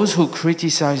that those who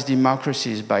criticize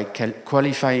democracies by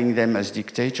qualifying them as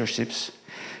dictatorships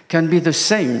can be the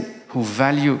same who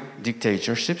value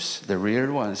dictatorships, the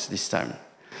real ones this time,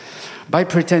 by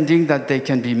pretending that they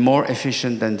can be more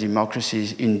efficient than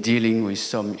democracies in dealing with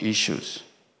some issues.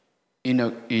 In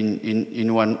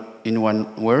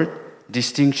one word,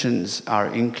 distinctions are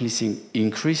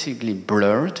increasingly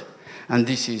blurred, and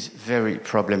this is very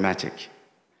problematic.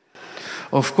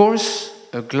 Of course,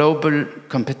 a global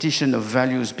competition of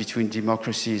values between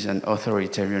democracies and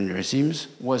authoritarian regimes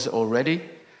was already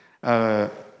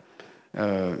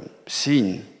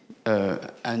seen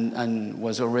and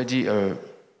was already a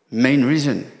main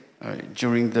reason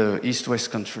during the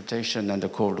East-West confrontation and the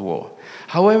Cold War.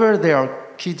 However, there are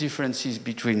key differences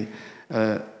between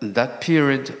that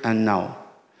period and now.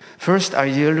 First,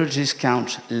 ideologies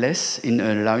count less in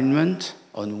alignment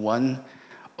on one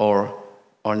or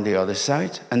on the other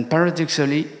side, and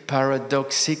paradoxically,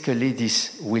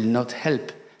 this will not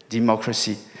help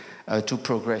democracy to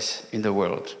progress in the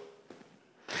world.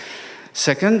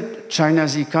 Second,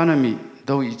 China's economy,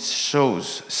 though it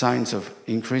shows signs of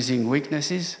increasing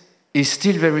weaknesses, is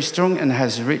still very strong and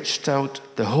has reached out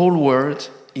the whole world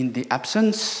in the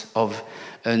absence of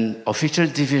an official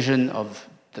division of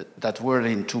that world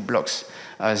in two blocks,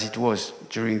 as it was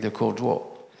during the Cold War.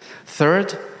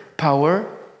 Third, power,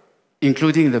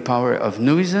 including the power of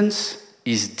nuisance,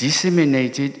 is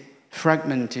disseminated,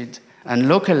 fragmented, and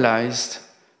localized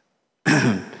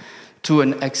to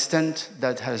an extent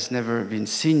that has never been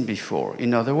seen before.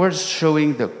 In other words,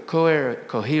 showing the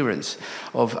coherence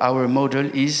of our model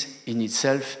is in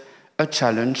itself a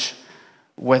challenge,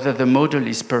 whether the model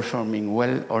is performing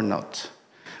well or not.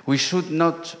 We should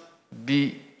not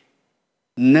be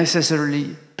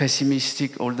necessarily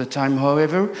pessimistic all the time,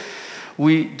 however.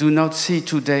 We do not see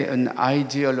today an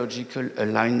ideological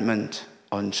alignment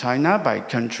on China by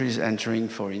countries entering,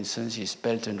 for instance, its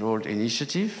Belt and Road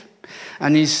Initiative.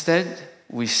 And instead,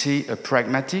 we see a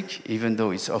pragmatic, even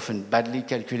though it's often badly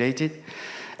calculated,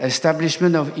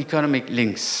 establishment of economic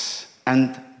links.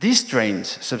 And this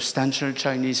drains substantial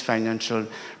Chinese financial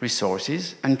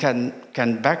resources and can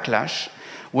backlash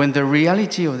when the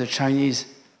reality of the Chinese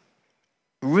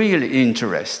real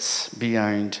interests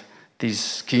behind these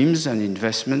schemes and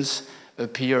investments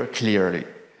appear clearly.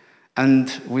 And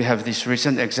we have this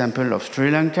recent example of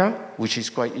Sri Lanka, which is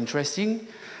quite interesting,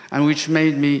 and which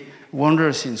made me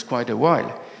wonder since quite a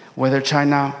while whether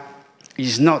China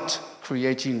is not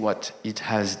creating what it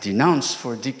has denounced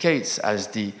for decades as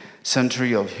the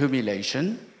century of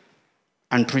humiliation,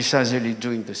 and precisely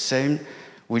doing the same,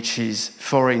 which is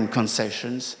foreign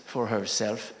concessions for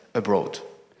herself abroad.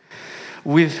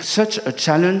 With such a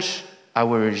challenge,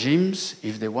 our regimes,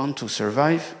 if they want to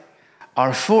survive,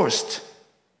 are forced,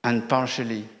 and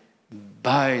partially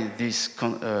by this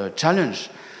challenge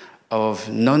of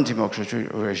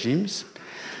non-democratic regimes,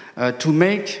 to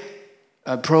make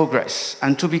progress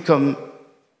and to become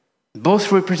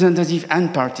both representative and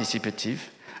participative,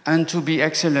 and to be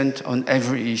excellent on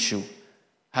every issue,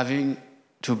 having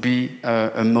to be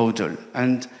a model.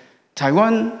 And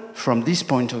Taiwan, from this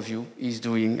point of view, is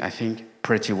doing, I think,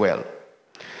 pretty well.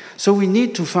 So we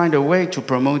need to find a way to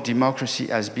promote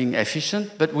democracy as being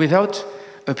efficient, but without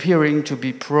appearing to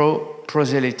be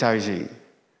proselytizing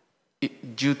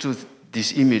due to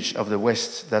this image of the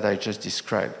West that I just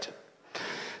described.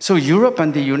 So Europe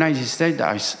and the United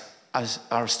States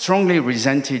are strongly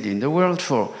resented in the world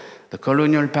for the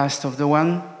colonial past of the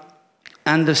one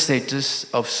and the status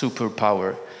of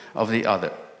superpower of the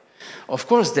other. Of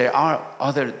course, there are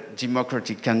other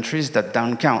democratic countries that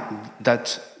doesn't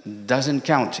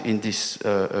count in this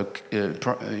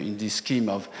scheme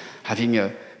of having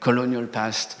a colonial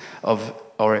past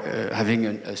or having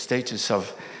a status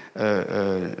of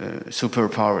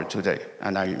superpower today.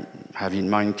 And I have in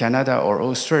mind Canada or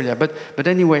Australia. But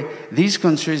anyway, these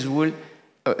countries will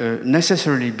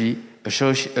necessarily be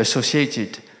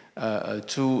associated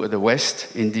to the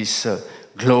West in this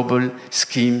global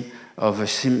scheme of a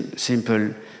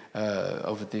simple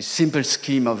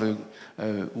scheme of a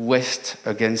West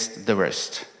against the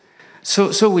rest.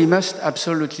 So we must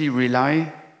absolutely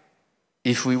rely,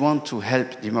 if we want to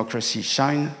help democracy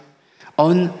shine,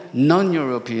 on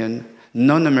non-European,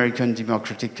 non-American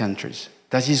democratic countries.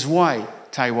 That is why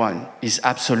Taiwan is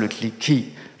absolutely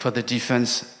key for the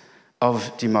defense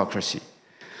of democracy.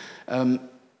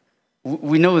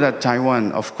 We know that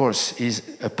Taiwan, of course, is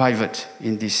a pivot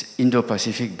in this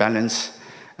Indo-Pacific balance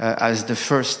as the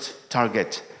first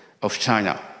target of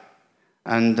China.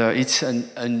 And it's an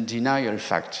undeniable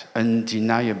fact.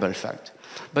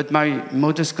 But my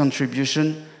modest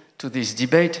contribution to this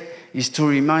debate is to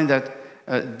remind that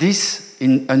this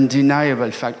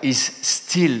undeniable fact is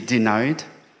still denied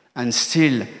and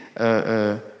still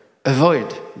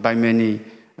avoided by many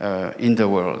in the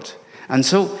world. And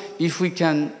so if we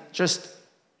can just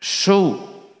show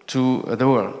to the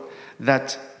world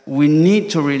that we need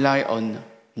to rely on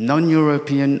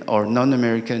non-European or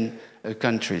non-American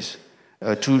countries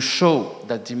to show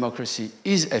that democracy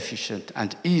is efficient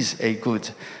and is a good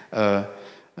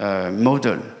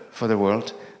model for the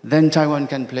world, then Taiwan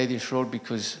can play this role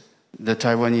because the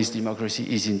Taiwanese democracy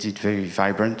is indeed very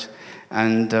vibrant,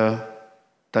 and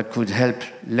that could help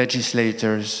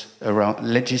legislators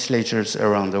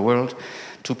around the world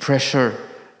to pressure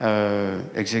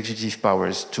executive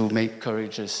powers to make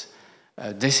courageous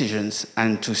decisions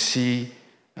and to see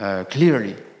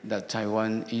clearly that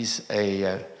Taiwan is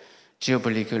a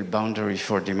geopolitical boundary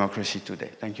for democracy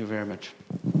today. Thank you very much.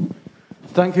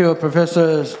 Thank you,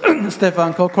 Professor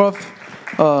Stéphane CORCUFF.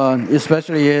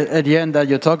 Especially at the end that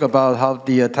you talk about how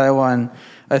the Taiwan,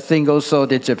 I think also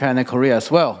the Japan and Korea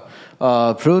as well,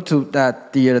 prove to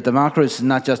that the democracy is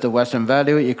not just a Western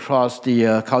value, it crosses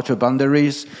the cultural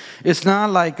boundaries. It's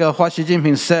not like what Xi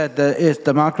Jinping said, that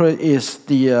democracy is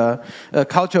the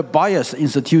culture bias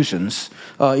institutions.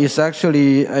 It's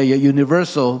actually a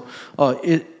universal,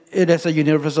 it has a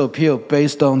universal appeal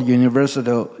based on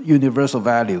universal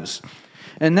values.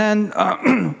 And then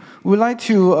we'd like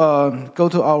to go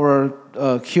to our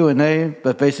Q&A,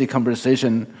 but basic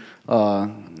conversation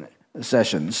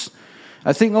sessions.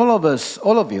 I think all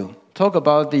of you, talk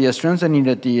about the strengthening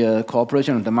of the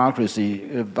cooperation of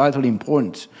democracy, vitally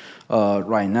important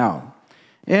right now.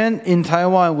 And in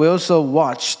Taiwan, we also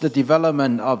watch the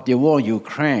development of the war in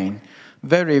Ukraine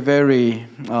very, very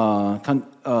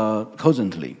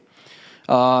constantly.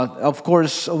 Of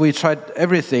course, we tried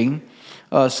everything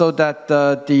so that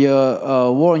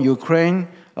the war in Ukraine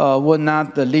would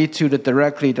not lead to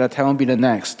directly that Taiwan be the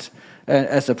next. And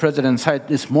as the president said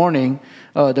this morning,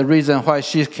 the reason why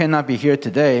she cannot be here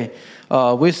today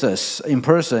with us in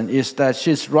person is that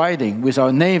she's riding with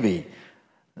our Navy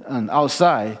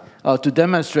outside to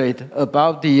demonstrate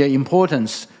about the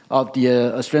importance of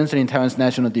the strengthening Taiwan's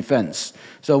national defense.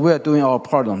 So we are doing our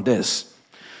part on this.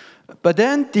 But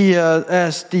then,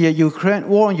 as the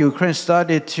war in Ukraine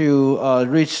started to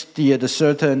reach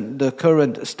the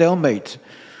current stalemate,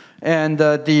 and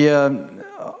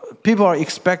people are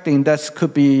expecting that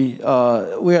could be,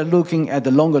 we are looking at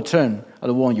the longer term of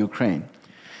the war in Ukraine.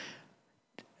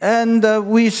 And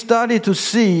we started to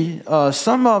see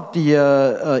some of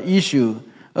the issue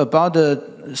about the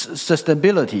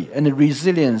sustainability and the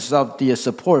resilience of the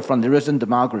support from the Western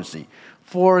democracy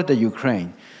for the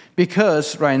Ukraine.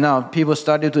 Because right now, people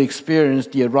started to experience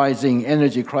the rising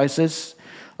energy crisis,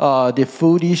 the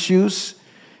food issues,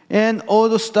 and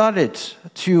also started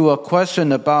to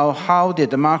question about how the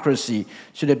democracy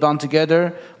should be bound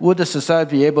together. Would the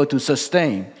society be able to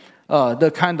sustain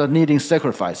the kind of needing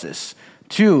sacrifices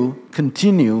to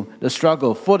continue the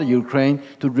struggle for the Ukraine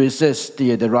to resist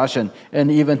the Russian and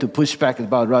even to push back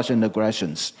about Russian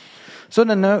aggressions? So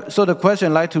the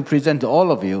question I'd like to present to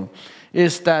all of you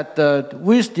is that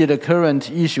with the current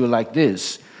issue like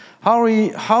this,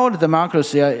 how the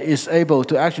democracy is able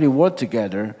to actually work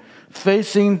together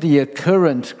facing the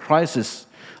current crisis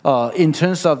in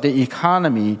terms of the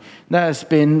economy, there has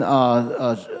been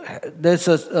there's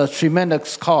a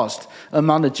tremendous cost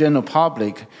among the general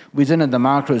public within a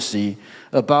democracy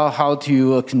about how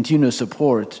to continue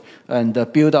support and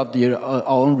build up our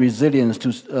own resilience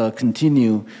to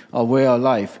continue our way of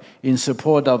life in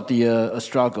support of the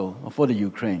struggle for the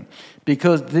Ukraine.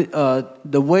 Because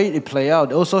the way it play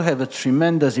out also have a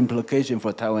tremendous implication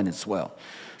for Taiwan as well.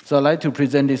 So I'd like to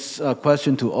present this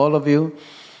question to all of you.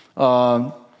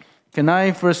 Can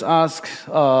I first ask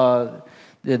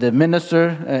the Minister,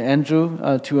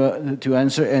 Andrew, to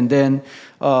answer, and then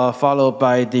followed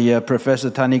by the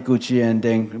Professor Taniguchi, and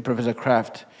then Professor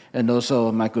KREFT, and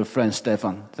also my good friend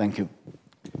Stéphane. Thank you.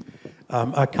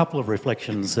 A couple of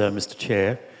reflections, Mr.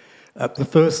 Chair. The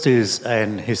first is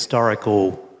an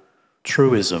historical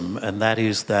truism, and that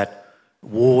is that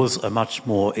wars are much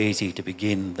more easy to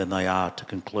begin than they are to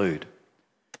conclude.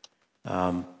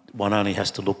 One only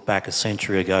has to look back a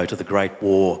century ago to the Great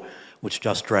War, which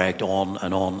just dragged on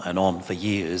and on and on for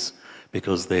years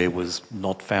because there was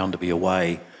not found to be a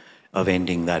way of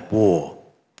ending that war.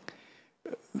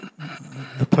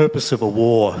 The purpose of a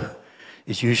war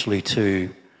is usually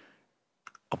to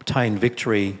obtain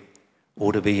victory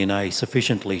or to be in a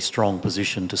sufficiently strong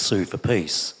position to sue for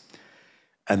peace.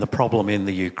 And the problem in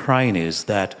the Ukraine is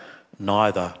that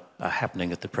neither are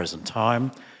happening at the present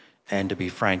time. And to be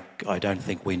frank, I don't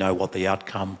think we know what the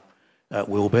outcome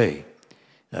will be.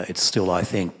 It's still, I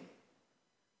think,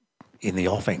 in the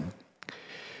offing.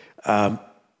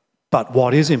 But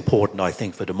what is important, I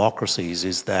think, for democracies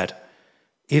is that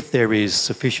if there is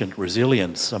sufficient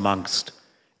resilience amongst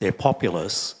their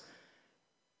populace,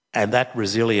 and that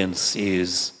resilience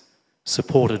is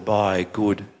supported by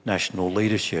good national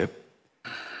leadership,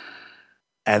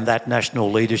 and that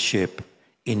national leadership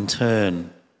in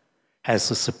turn has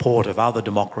the support of other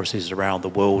democracies around the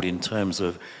world in terms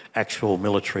of actual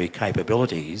military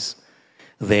capabilities,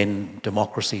 then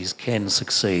democracies can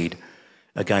succeed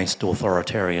against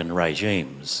authoritarian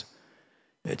regimes.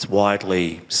 It's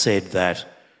widely said that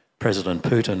President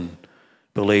Putin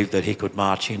believed that he could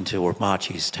march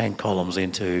his tank columns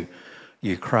into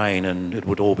Ukraine and it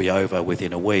would all be over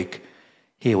within a week.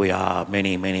 Here we are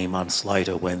many, many months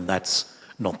later when that's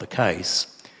not the case.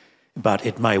 But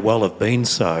it may well have been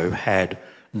so had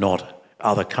not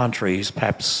other countries,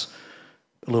 perhaps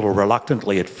a little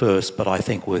reluctantly at first, but I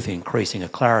think with increasing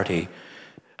clarity,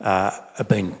 have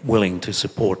been willing to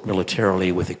support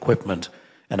militarily with equipment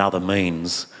and other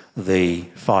means the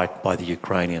fight by the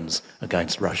Ukrainians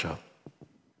against Russia.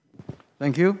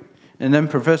 Thank you. And then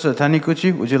Professor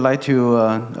Taniguchi, would you like to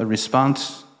respond?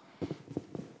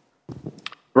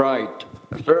 Right.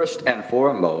 First and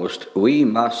foremost, we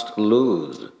must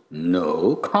lose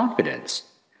no confidence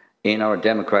in our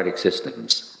democratic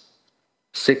systems.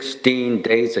 16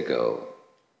 days ago,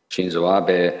 Shinzo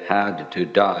Abe had to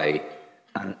die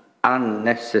an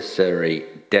unnecessary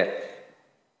death.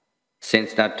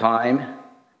 Since that time,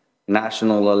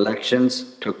 national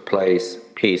elections took place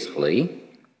peacefully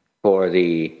for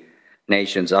the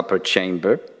nation's upper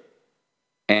chamber,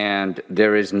 and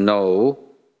there is no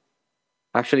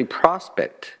actually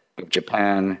prospect of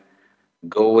Japan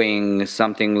going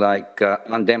something like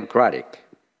undemocratic.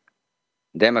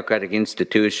 Democratic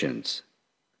institutions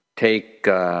take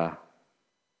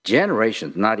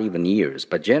generations, not even years,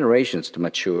 but generations to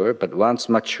mature, but once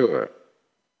mature,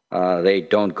 they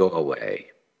don't go away.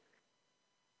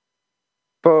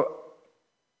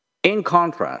 In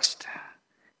contrast,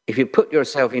 if you put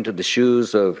yourself into the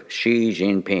shoes of Xi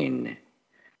Jinping,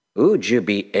 would you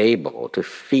be able to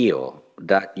feel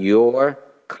that your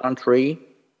country,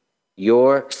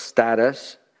 your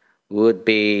status would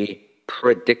be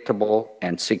predictable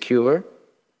and secure?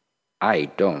 I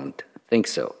don't think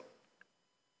so.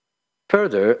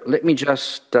 Further, let me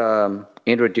just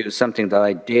introduce something that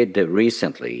I did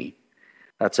recently.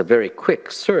 That's a very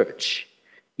quick search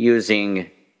using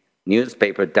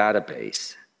newspaper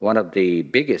database, one of the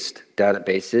biggest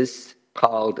databases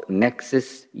called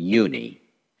Nexus Uni.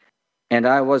 And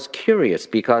I was curious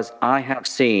because I have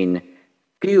seen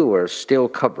fewer still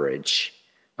coverage,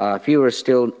 fewer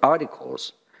still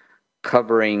articles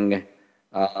covering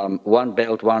One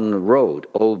Belt, One Road,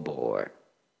 OBOR.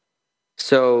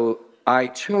 So I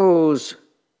chose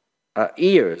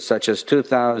years such as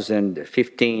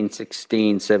 2015,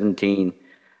 16, 17,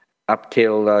 up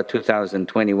till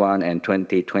 2021 and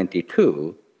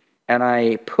 2022, and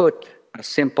I put a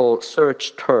simple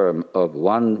search term of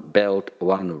One Belt,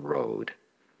 One Road.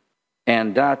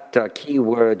 And that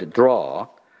keyword draw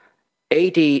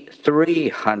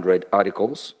 8,300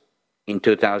 articles in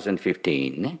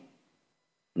 2015,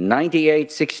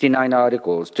 9,869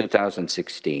 articles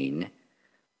 2016,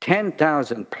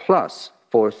 10,000 plus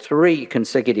for 3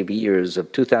 consecutive years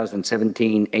of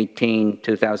 2017, 18,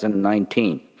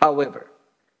 2019. However,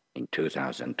 in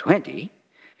 2020,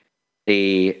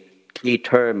 the key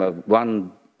term of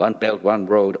one Belt, One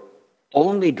Road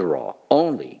only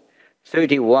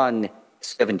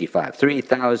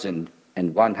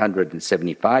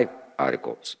 3,175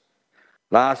 articles.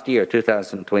 Last year,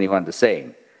 2021, the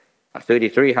same,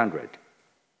 3,300.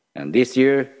 And this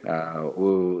year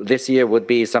would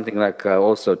be something like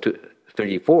also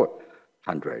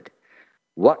 3,400.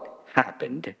 What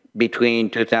happened between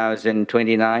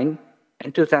 2029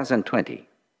 and 2020?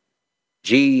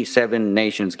 G7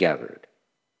 nations gathered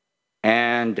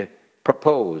and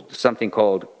proposed something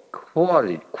called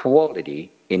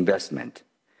quality investment.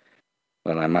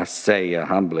 Well, I must say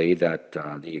humbly that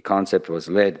the concept was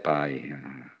led by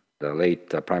the late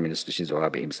Prime Minister Shinzo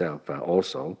Abe himself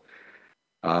also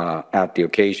at the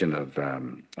occasion of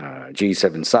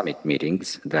G7 summit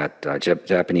meetings that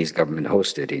Japanese government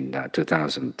hosted in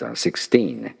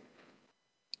 2016.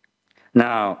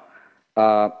 Now,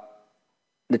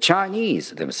 the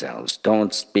Chinese themselves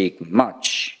don't speak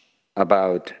much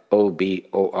about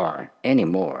OBOR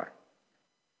anymore.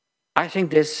 I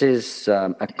think this is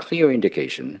a clear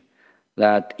indication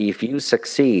that if you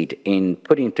succeed in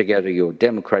putting together your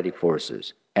democratic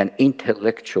forces and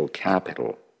intellectual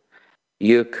capital,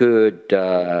 you could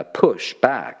push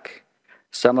back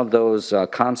some of those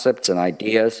concepts and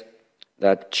ideas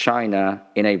that China,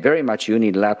 in a very much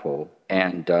unilateral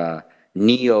and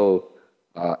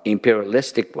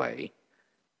neo-imperialistic way,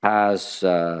 has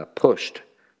pushed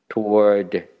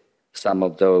toward some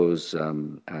of those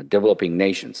developing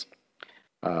nations.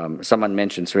 Someone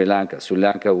mentioned Sri Lanka. Sri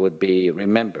Lanka would be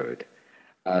remembered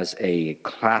as a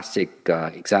classic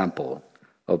example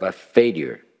of a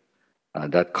failure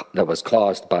that was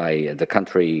caused by the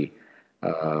country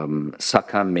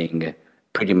succumbing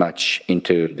pretty much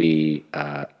into the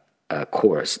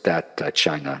course that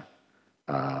China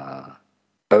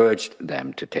urged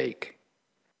them to take.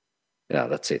 Yeah,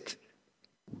 that's it.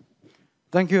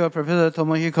 Thank you, Professor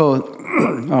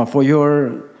Tomohiko, for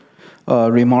your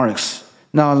remarks.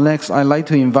 Now, next, I'd like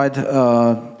to invite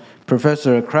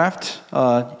Professor KREFT,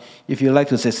 if you'd like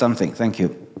to say something. Thank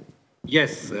you.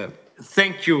 Yes,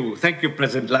 thank you,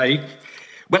 President LAI.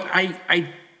 Well, I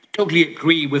totally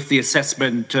agree with the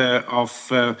assessment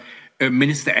of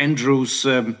Minister Andrews.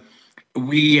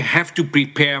 We have to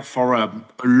prepare for a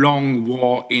long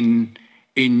war in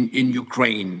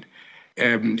Ukraine.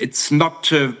 It's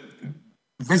not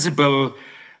visible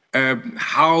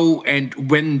how and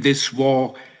when this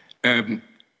war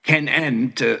can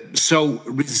end. So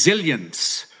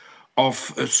resilience of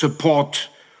support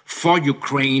for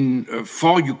Ukraine,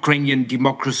 for Ukrainian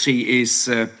democracy is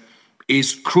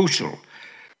crucial.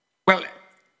 Well,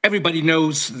 everybody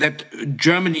knows that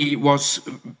Germany was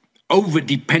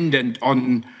over-dependent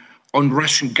on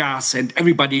Russian gas, and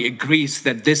everybody agrees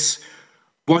that this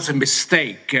was a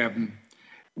mistake.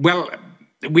 Well,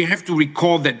 we have to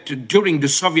recall that during the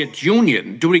Soviet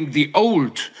Union, during the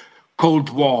old Cold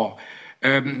War,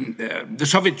 the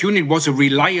Soviet Union was a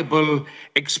reliable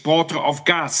exporter of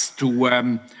gas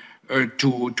to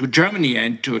Germany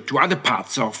and to other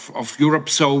parts of Europe.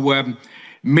 So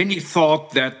many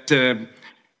thought that the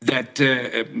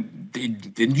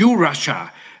new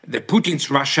Russia, the Putin's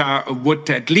Russia, would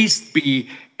at least be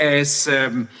as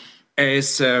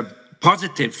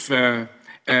positive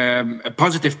a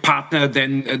positive partner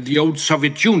than the old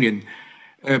Soviet Union.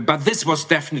 But this was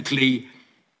definitely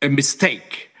a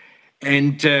mistake.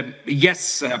 And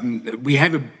yes, we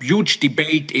have a huge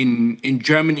debate in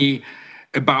Germany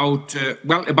about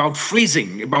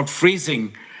freezing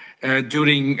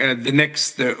during the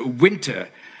next winter.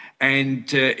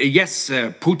 And yes,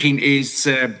 Putin is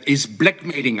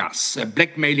blackmailing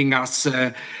us,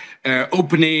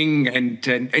 opening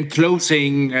and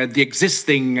closing the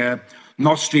existing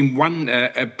Nord Stream 1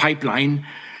 pipeline.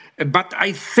 But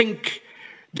I think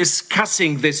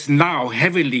discussing this now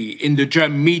heavily in the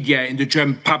German media, in the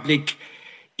German public,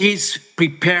 is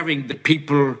preparing the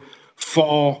people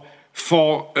for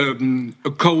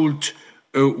a cold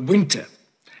winter.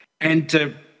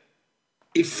 And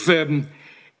if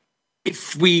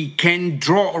we can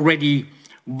draw already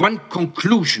one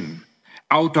conclusion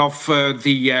out of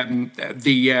the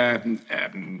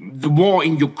war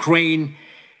in Ukraine,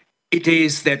 it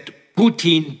is that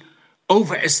Putin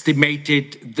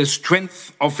overestimated the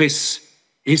strength of his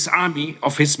army,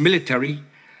 of his military,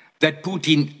 that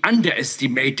Putin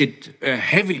underestimated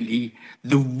heavily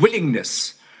the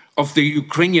willingness of the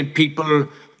Ukrainian people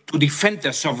to defend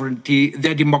their sovereignty,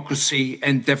 their democracy,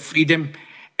 and their freedom.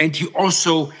 And he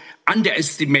also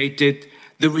underestimated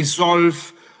the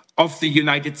resolve of the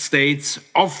United States,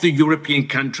 of the European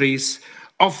countries,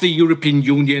 of the European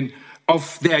Union,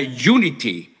 of their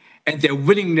unity and their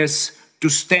willingness to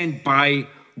stand by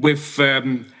with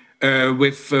the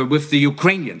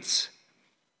Ukrainians.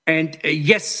 And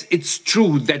yes, it's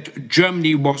true that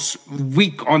Germany was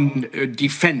weak on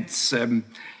defense.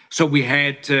 So we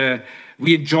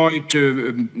enjoyed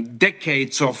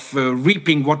decades of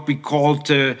reaping what we called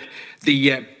the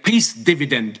peace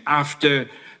dividend after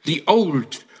the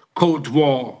old Cold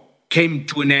War came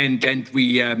to an end, and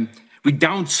we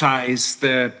downsized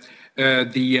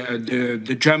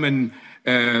the German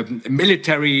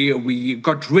military. We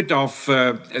got rid of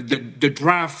the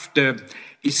draft,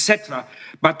 etc.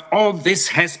 But all this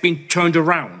has been turned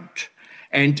around,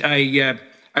 and I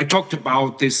talked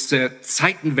about this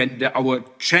Zeitenwende our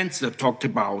chancellor talked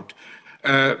about,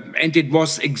 and it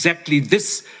was exactly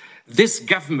this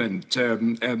government,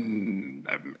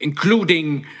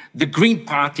 including the Green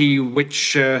Party,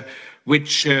 which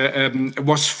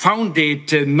was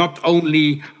founded not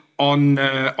only on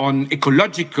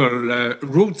ecological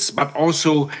roots, but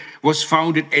also was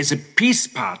founded as a peace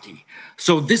party.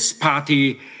 So this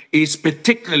party is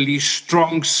particularly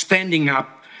strong, standing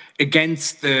up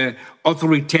against the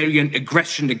authoritarian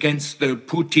aggression, against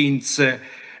Putin's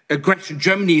aggression.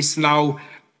 Germany is now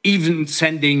even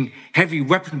sending heavy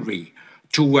weaponry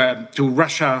to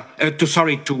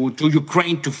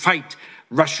Ukraine to fight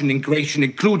Russian aggression,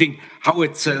 including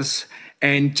howitzers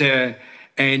and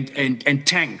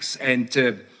tanks.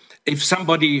 And if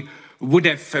somebody would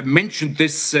have mentioned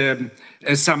this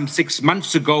some 6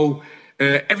 months ago,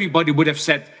 everybody would have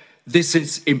said, this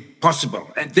is impossible.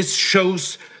 And this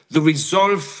shows the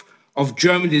resolve of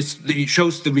Germany,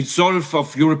 shows the resolve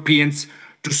of Europeans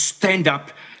to stand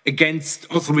up against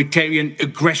authoritarian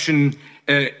aggression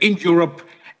in Europe.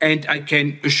 And I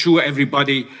can assure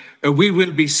everybody, we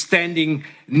will be standing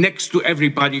next to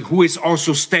everybody who is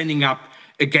also standing up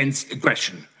against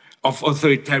aggression of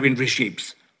authoritarian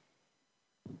regimes.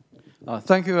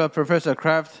 Thank you, Professor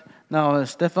KREFT. Now,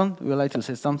 Stéphane, would you like to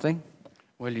say something?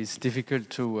 Well, it's difficult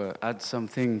to add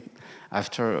something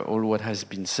after all what has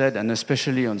been said, and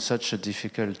especially on such a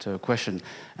difficult question.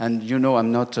 And you know,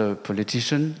 I'm not a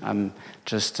politician. I'm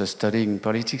just studying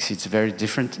politics. It's very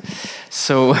different.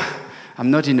 So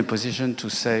I'm not in a position to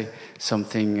say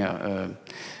something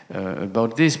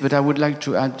about this, but I would like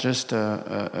to add just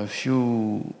a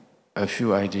few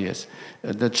ideas.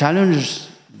 The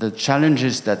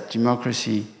challenges that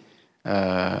democracy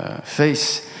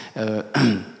face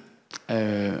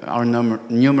are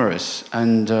numerous,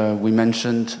 and we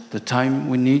mentioned the time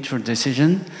we need for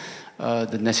decision,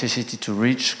 the necessity to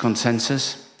reach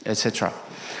consensus, etc.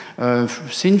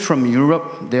 Seen from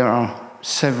Europe, there are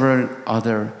several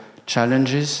other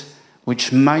challenges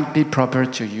which might be proper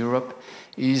to Europe,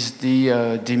 is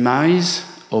the demise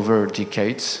over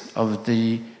decades of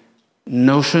the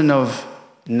notion of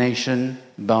nation,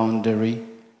 boundary,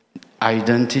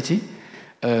 identity,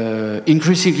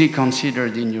 increasingly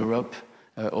considered in Europe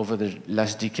over the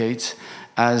last decades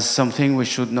as something we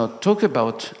should not talk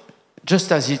about,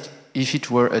 just as if it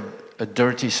were a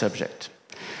dirty subject.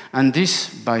 And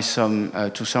this,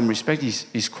 to some respect,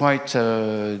 is quite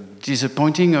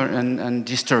disappointing and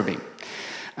disturbing.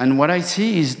 And what I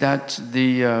see is that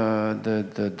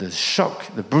the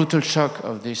shock, the brutal shock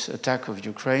of this attack of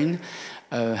Ukraine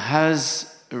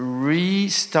has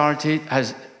restarted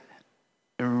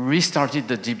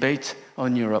the debate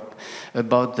on Europe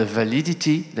about the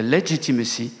validity, the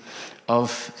legitimacy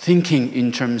of thinking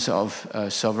in terms of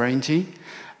sovereignty,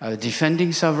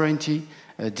 defending sovereignty,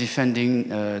 defending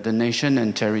the nation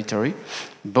and territory,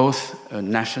 both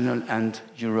national and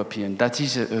European. That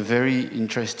is a very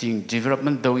interesting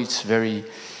development, though it's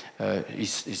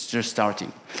it's just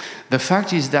starting. The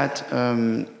fact is that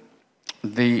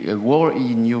the war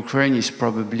in Ukraine is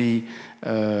probably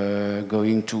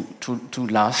going to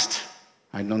last.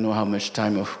 I don't know how much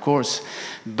time, of course,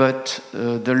 but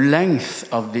the length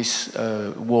of this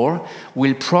war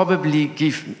will probably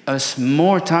give us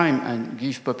more time and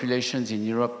give populations in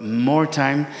Europe more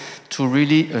time to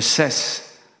really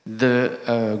assess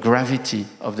the gravity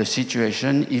of the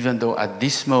situation, even though at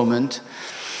this moment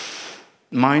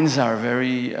minds are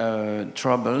very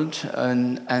troubled,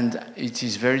 and it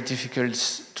is very difficult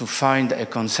to find a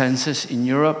consensus in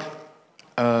Europe.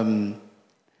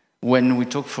 When we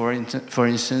talk, for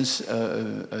instance,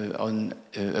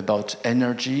 about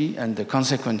energy and the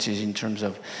consequences in terms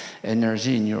of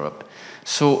energy in Europe.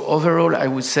 So overall, I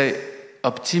would say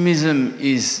optimism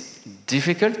is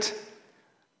difficult,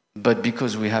 but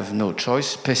because we have no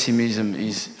choice, pessimism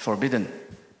is forbidden.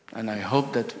 And I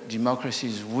hope that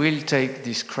democracies will take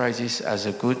this crisis as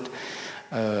a good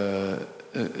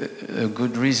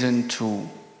reason to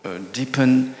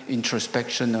deepen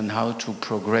introspection on how to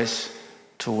progress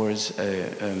towards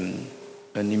an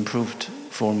improved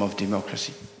form of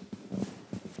democracy.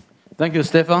 Thank you,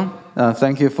 Stéphane.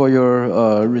 Thank you for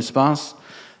your response.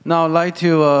 Now, I'd like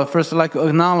to first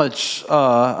acknowledge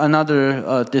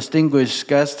another distinguished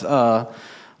guest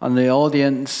on the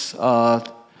audience,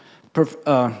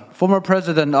 former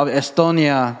President of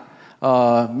Estonia,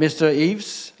 Mr.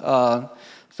 Yves.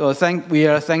 We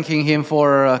are thanking him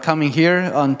for coming here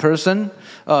in person.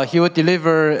 He will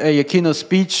deliver a keynote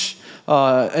speech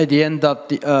at the end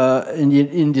of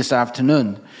in this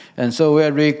afternoon. And so we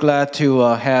are really glad to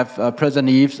have President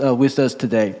Yves with us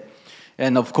today.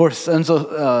 And of course, and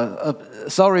so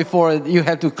sorry for you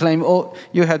have to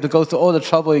go through all the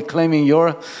trouble claiming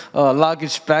your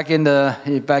luggage back in the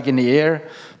air.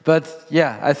 But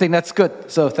yeah, I think that's good.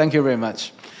 So thank you very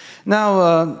much. Now,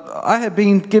 I have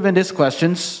been given these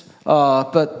questions,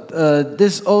 but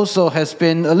this also has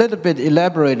been a little bit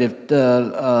elaborated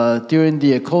during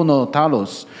the Kono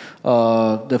Taros,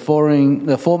 the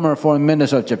former foreign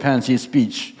minister of Japan's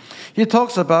speech. He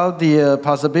talks about the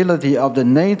possibility of the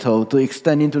NATO to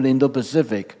extend into the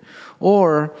Indo-Pacific,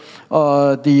 or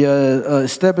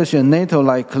establishing a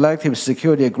NATO-like collective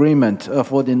security agreement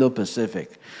for the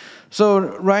Indo-Pacific. So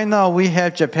right now we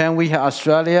have Japan, we have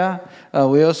Australia,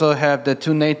 we also have the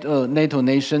two NATO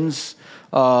nations.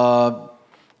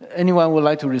 Anyone would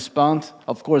like to respond?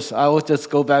 Of course, I will just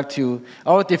go back to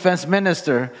our defense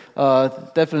minister.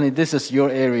 Definitely, this is your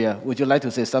area. Would you like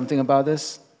to say something about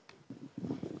this?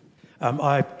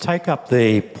 I take up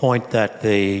the point that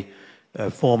the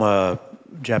former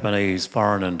Japanese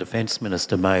foreign and defence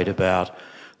minister made about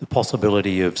the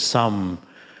possibility of some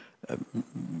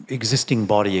existing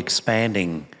body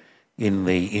expanding in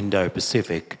the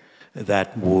Indo-Pacific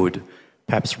that would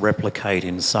perhaps replicate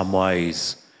in some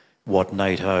ways what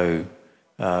NATO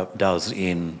does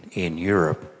in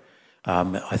Europe.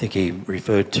 I think he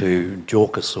referred to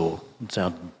AUKUS, or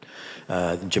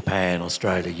Japan,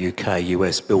 Australia, UK,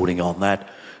 US building on that.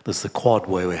 There's the Quad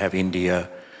where we have India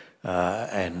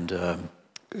and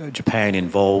Japan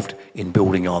involved in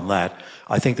building on that.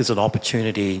 I think there's an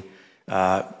opportunity,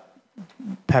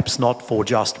 perhaps not for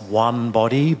just one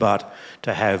body, but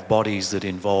to have bodies that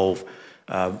involve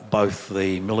both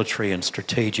the military and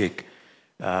strategic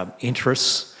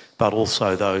interests, but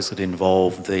also those that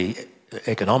involve the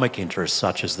economic interests,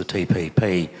 such as the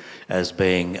TPP, as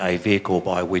being a vehicle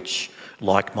by which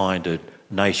like-minded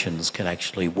nations can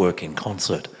actually work in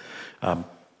concert.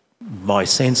 My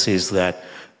sense is that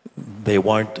there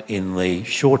won't, in the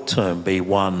short term, be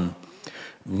one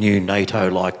new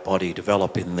NATO-like body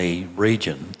develop in the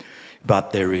region,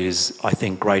 but there is, I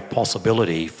think, great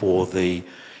possibility for the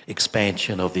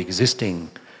expansion of the existing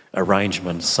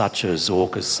arrangements such as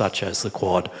AUKUS, such as the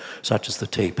Quad, such as the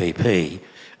TPP,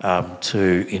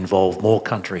 to involve more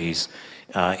countries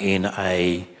in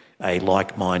a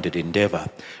like-minded endeavour,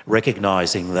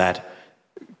 recognising that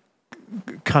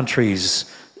countries,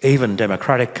 even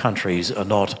democratic countries, are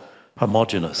not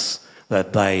homogenous,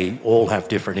 that they all have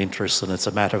different interests, and it's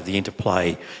a matter of the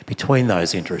interplay between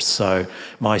those interests. So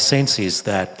my sense is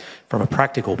that from a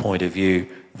practical point of view,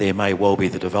 there may well be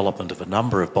the development of a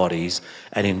number of bodies,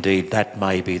 and indeed that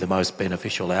may be the most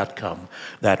beneficial outcome,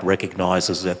 that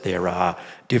recognises that there are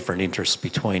different interests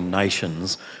between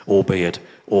nations, albeit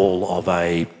all of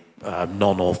a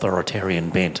non-authoritarian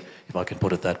bent, if I can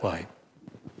put it that way.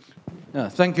 Yeah,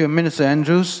 thank you, Minister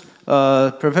Andrews.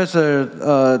 Professor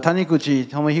Taniguchi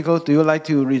Tomohiko, do you like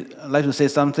to say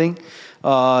something?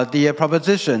 The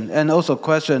proposition and also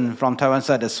question from Taiwan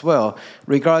side as well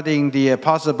regarding the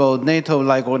possible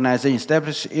NATO-like organization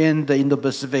established in the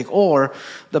Indo-Pacific, or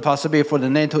the possibility for the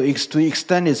NATO to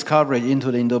extend its coverage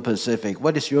into the Indo-Pacific.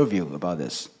 What is your view about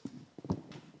this?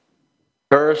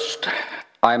 First,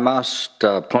 I must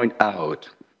point out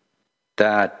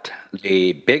that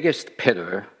the biggest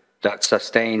pillar that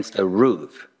sustains the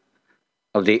roof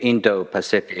of the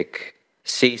Indo-Pacific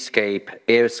seascape,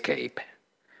 airscape,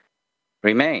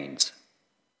 remains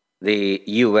the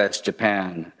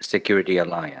US-Japan Security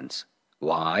Alliance.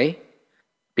 Why?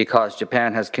 Because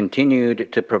Japan has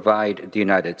continued to provide the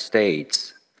United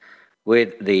States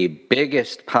with the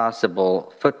biggest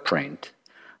possible footprint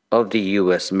of the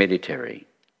US military.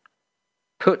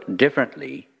 Put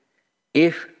differently,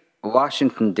 if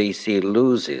Washington, D.C.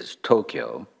 loses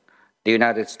Tokyo, the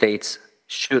United States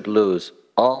should lose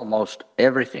almost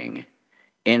everything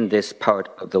in this part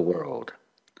of the world.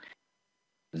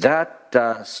 That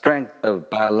strength of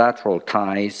bilateral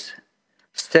ties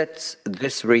sets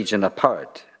this region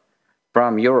apart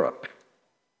from Europe,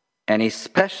 and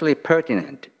especially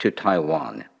pertinent to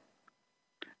Taiwan.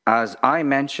 As I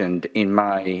mentioned in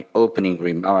my opening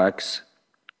remarks,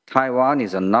 Taiwan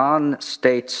is a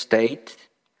non-state state,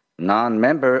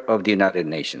 non-member of the United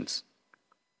Nations.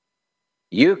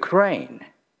 Ukraine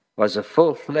was a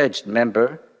full-fledged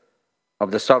member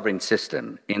of the sovereign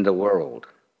system in the world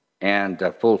and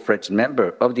a full-fledged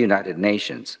member of the United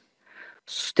Nations.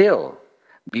 Still,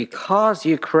 because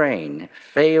Ukraine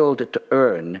failed to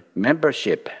earn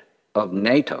membership of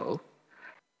NATO,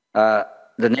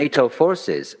 the NATO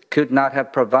forces could not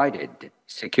have provided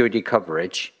security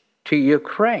coverage to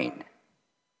Ukraine.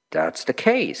 That's the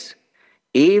case.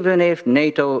 Even if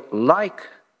NATO-like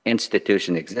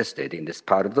institution existed in this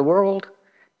part of the world,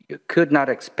 you could not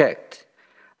expect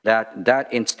that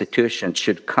that institution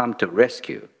should come to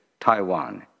rescue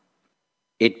Taiwan.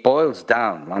 It boils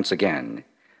down, once again,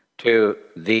 to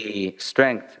the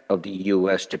strength of the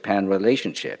US-Japan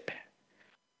relationship.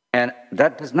 And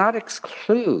that does not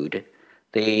exclude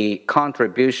the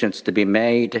contributions to be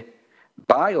made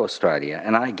by Australia,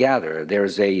 and I gather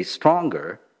there's a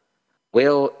stronger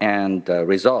will and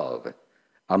resolve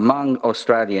among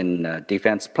Australian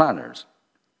defense planners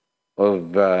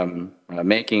of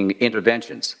making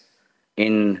interventions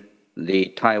in the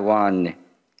Taiwan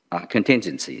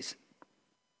contingencies.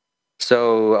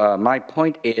 So my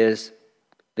point is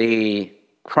the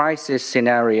crisis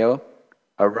scenario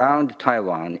around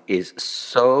Taiwan is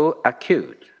so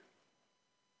acute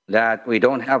that we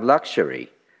don't have luxury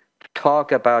to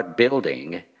talk about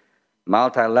building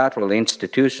multilateral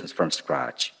institutions from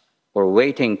scratch or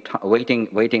waiting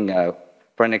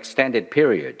for an extended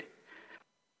period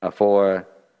for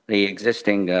the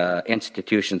existing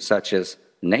institutions such as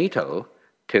NATO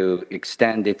to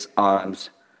extend its arms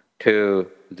to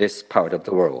this part of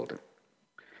the world.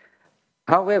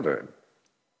 However,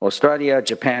 Australia,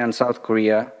 Japan, South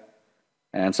Korea,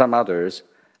 and some others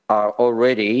are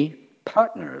already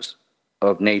partners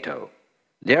of NATO.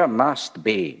 There must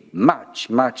be much,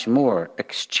 much more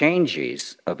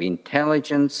exchanges of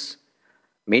intelligence,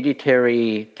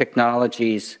 military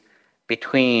technologies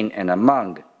between and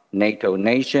among NATO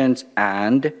nations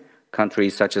and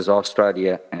countries such as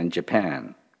Australia and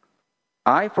Japan.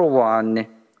 I, for one,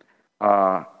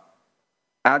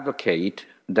 advocate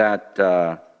that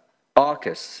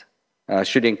AUKUS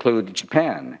should include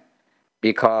Japan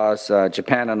because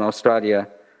Japan and Australia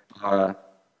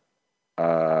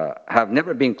have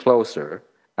never been closer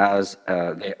as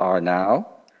they are now,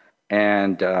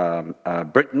 and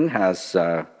Britain has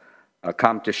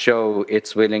come to show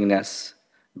its willingness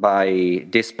by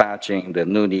dispatching the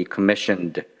newly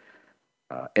commissioned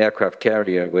aircraft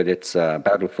carrier with its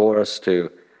battle force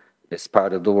to this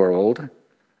part of the world.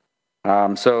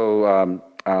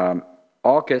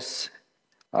 AUKUS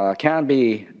can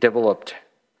be developed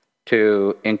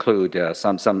to include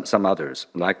some others,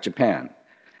 like Japan.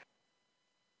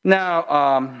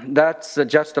 Now, that's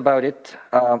just about it.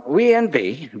 We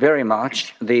envy very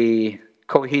much the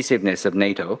cohesiveness of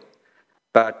NATO,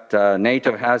 but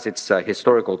NATO has its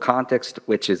historical context,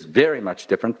 which is very much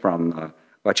different from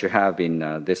what you have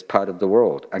in this part of the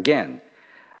world. Again,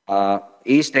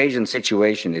 East Asian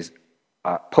situation is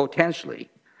potentially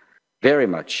very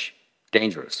much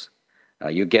dangerous.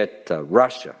 You get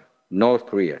Russia, North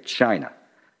Korea, China.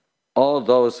 All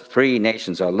those three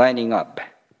nations are lining up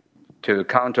to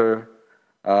counter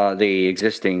the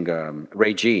existing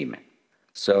regime.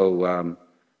 So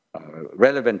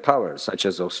relevant powers such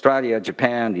as Australia,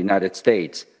 Japan, the United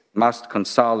States must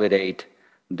consolidate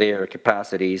their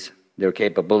capacities, their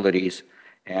capabilities,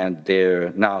 and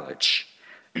their knowledge.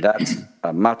 That's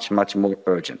much, much more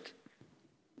urgent.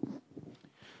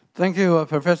 Thank you,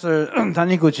 Professor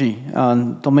Taniguchi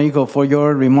Tomohiko, for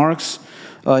your remarks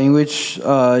in which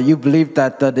you believe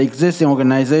that the existing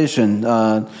organization,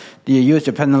 the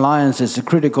U.S.-Japan alliance, is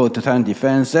critical to Taiwan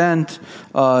defense, and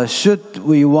should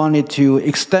we wanted to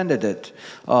extend it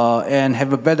and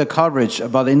have a better coverage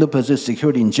about the Indo-Pacific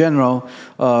security in general,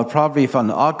 probably from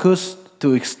the AUKUS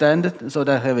to extend it so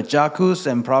that have a JACUS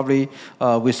and probably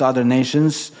with other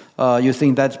nations, you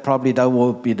think that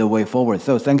will be the way forward.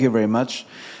 So thank you very much.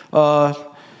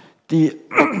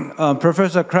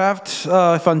 Professor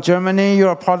KREFT from Germany, you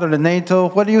are part of the NATO.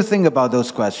 What do you think about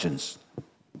those questions?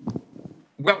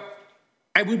 Well,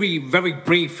 I will be very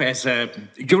brief as a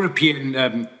European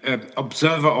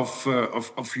observer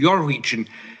of your region,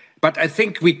 but I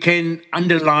think we can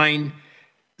underline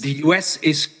the US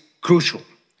is crucial.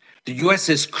 The US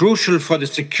is crucial for the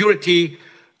security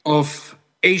of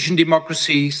Asian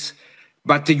democracies,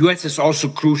 but the US is also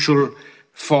crucial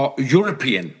for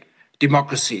European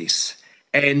democracies.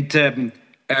 And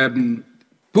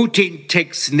Putin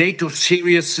takes NATO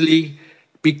seriously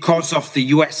because of the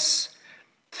US.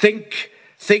 Think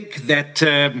that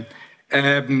the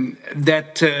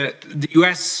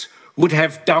US would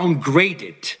have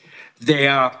downgraded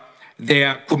their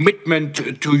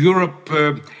commitment to Europe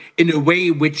in a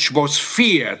way which was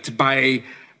feared by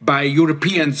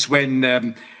Europeans when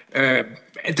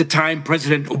at the time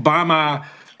President Obama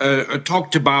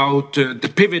talked about the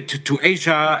pivot to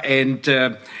Asia and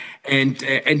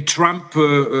Trump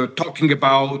talking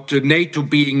about NATO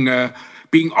being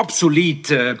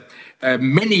obsolete.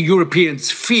 Many Europeans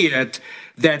feared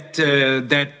that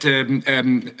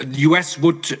the US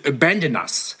would abandon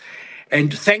us.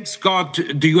 And thanks God,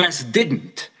 the US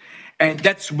didn't. And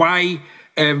that's why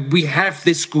we have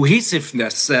this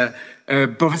cohesiveness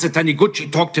Professor Taniguchi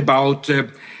talked about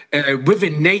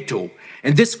within NATO.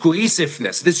 And this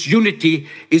cohesiveness, this unity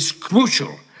is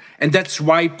crucial. And that's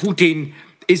why Putin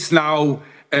is now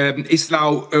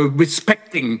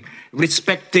respecting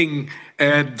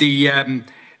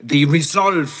the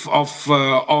resolve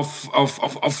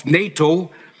of NATO,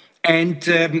 and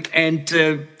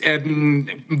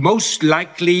most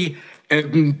likely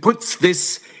puts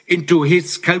this into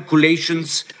his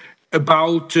calculations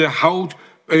about how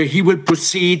he will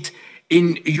proceed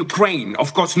in Ukraine.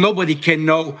 Of course, nobody can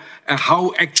know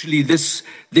how actually this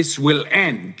will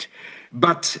end,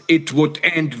 but it would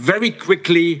end very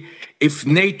quickly if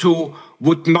NATO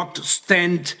would not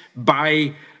stand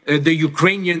by the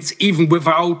Ukrainians, even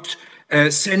without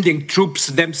sending troops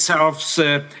themselves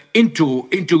into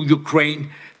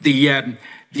Ukraine. The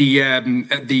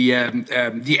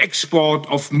export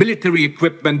of military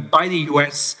equipment by the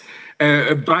US,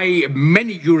 by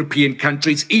many European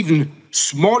countries, even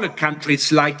smaller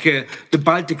countries like the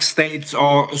Baltic states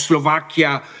or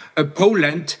Slovakia,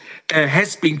 Poland,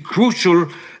 has been crucial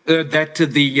that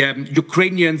the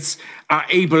Ukrainians are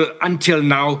able until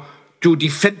now to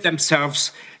defend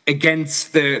themselves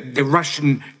against the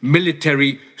Russian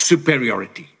military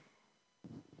superiority.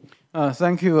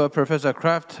 Thank you, Professor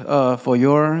KREFT, for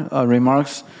your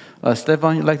remarks.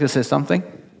 Stéphane, you'd like to say something?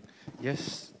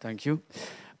 Yes, thank you.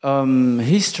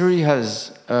 History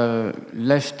has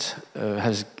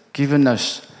has given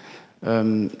us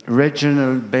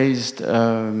regional-based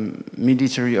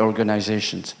military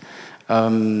organizations.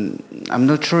 I'm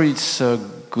not sure it's a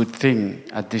good thing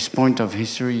at this point of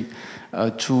history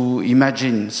to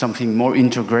imagine something more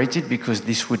integrated, because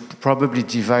this would probably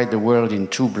divide the world in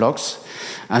two blocks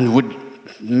and would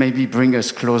maybe bring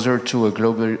us closer to a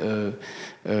global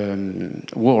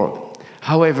war.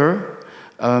 However,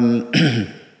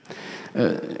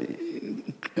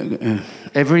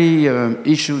 every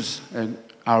issues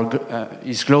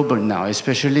is global now,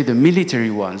 especially the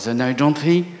military ones, and I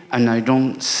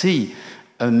don't see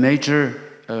a major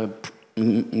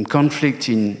conflict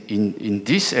in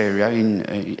this area,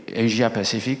 in Asia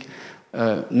Pacific,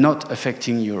 not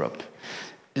affecting Europe.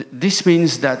 This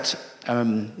means that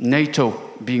NATO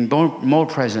being more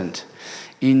present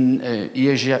in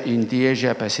the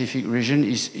Asia Pacific region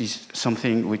is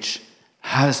something which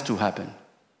has to happen,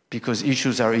 because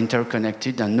issues are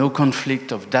interconnected, and no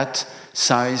conflict of that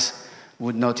size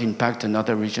would not impact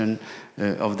another region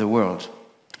of the world.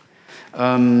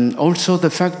 Also, the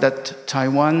fact that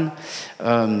Taiwan,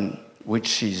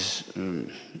 which is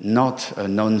not a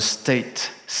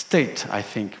non-state state, I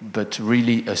think, but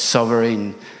really a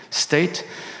sovereign state,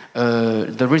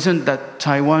 the reason that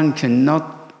Taiwan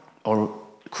cannot or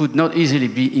could not easily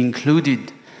be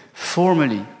included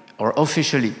formally or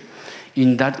officially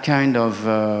in that kind of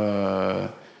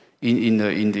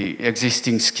in the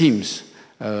existing schemes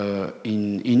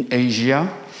in Asia,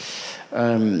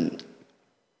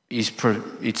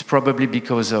 it's probably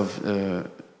because of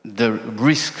the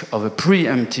risk of a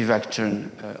preemptive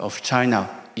action of China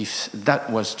if that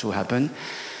was to happen.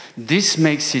 This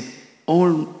makes it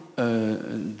all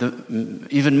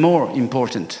even more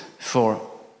important for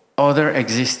other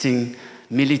existing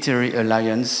military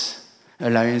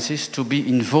alliances to be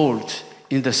involved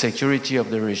in the security of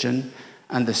the region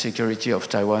and the security of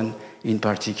Taiwan in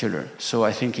particular. So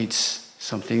I think it's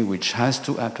something which has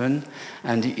to happen,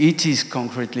 and it is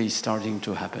concretely starting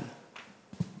to happen.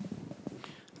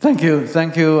 Thank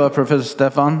you, Professor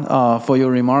Stéphane, for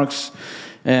your remarks.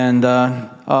 And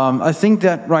I think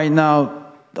that right now,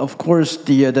 of course,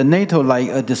 the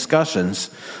NATO-like discussions,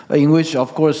 in which,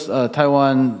 of course,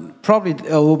 Taiwan probably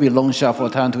will be long shot for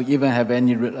Taiwan to even have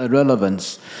any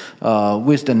relevance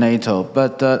with the NATO.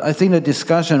 But I think the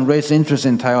discussion raised interest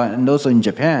in Taiwan and also in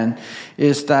Japan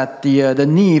is that the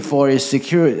need for a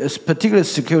particular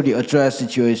security address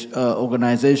situation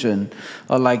organization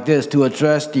like this to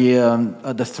address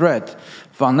the threat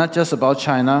from not just about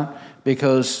China,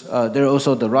 because there's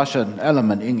also the Russian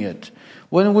element in it.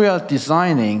 When we are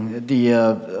designing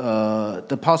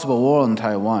the possible war on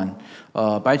Taiwan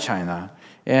by China,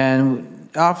 and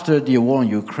after the war in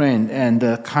Ukraine and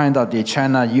the kind of the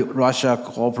China-Russia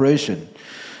cooperation,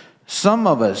 some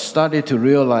of us started to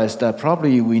realize that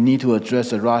probably we need to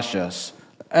address the Russias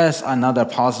as another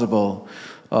possible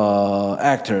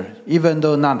actor, even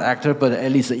though not actor, but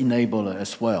at least an enabler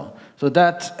as well. So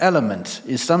that element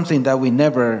is something that we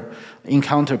never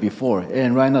encountered before,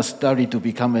 and right now started to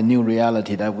become a new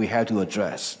reality that we have to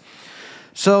address.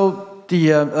 So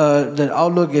the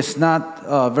outlook is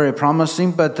not very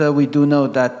promising, but we do know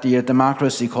that the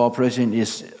democracy cooperation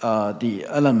is the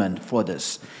element for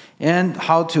this. And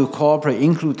how to cooperate,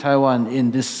 include Taiwan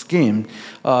in this scheme,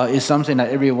 is something that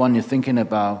everyone is thinking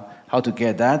about how to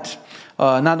get that.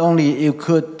 Not only it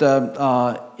could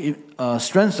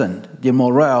strengthen the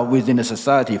morale within the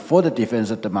society for the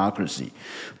defense of democracy,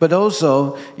 but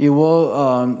also it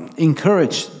will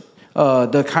encourage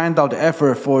the kind of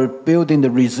effort for building the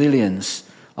resilience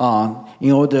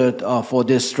in order for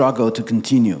this struggle to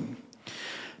continue.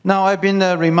 Now, I've been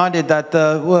reminded that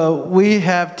we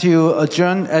have to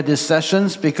adjourn at these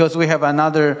sessions because we have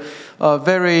another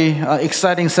very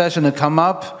exciting session to come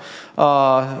up.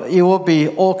 It will be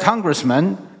all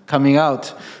congressmen coming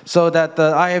out, so that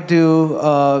I have to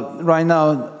right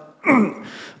now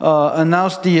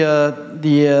announce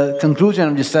the conclusion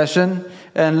of the session.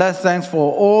 And let's thanks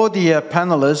for all the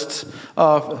panelists,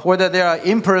 whether they are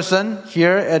in person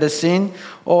here at the scene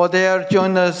or they are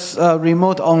joining us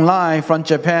remote online from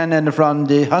Japan and from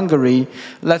Hungary.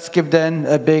 Let's give them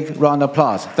a big round of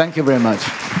applause. Thank you very much.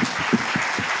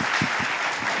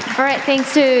 All right,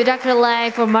 thanks to Dr.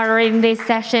 Lai for moderating this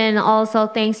session. Also,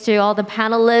 thanks to all the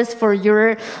panelists for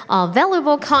your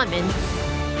valuable comments.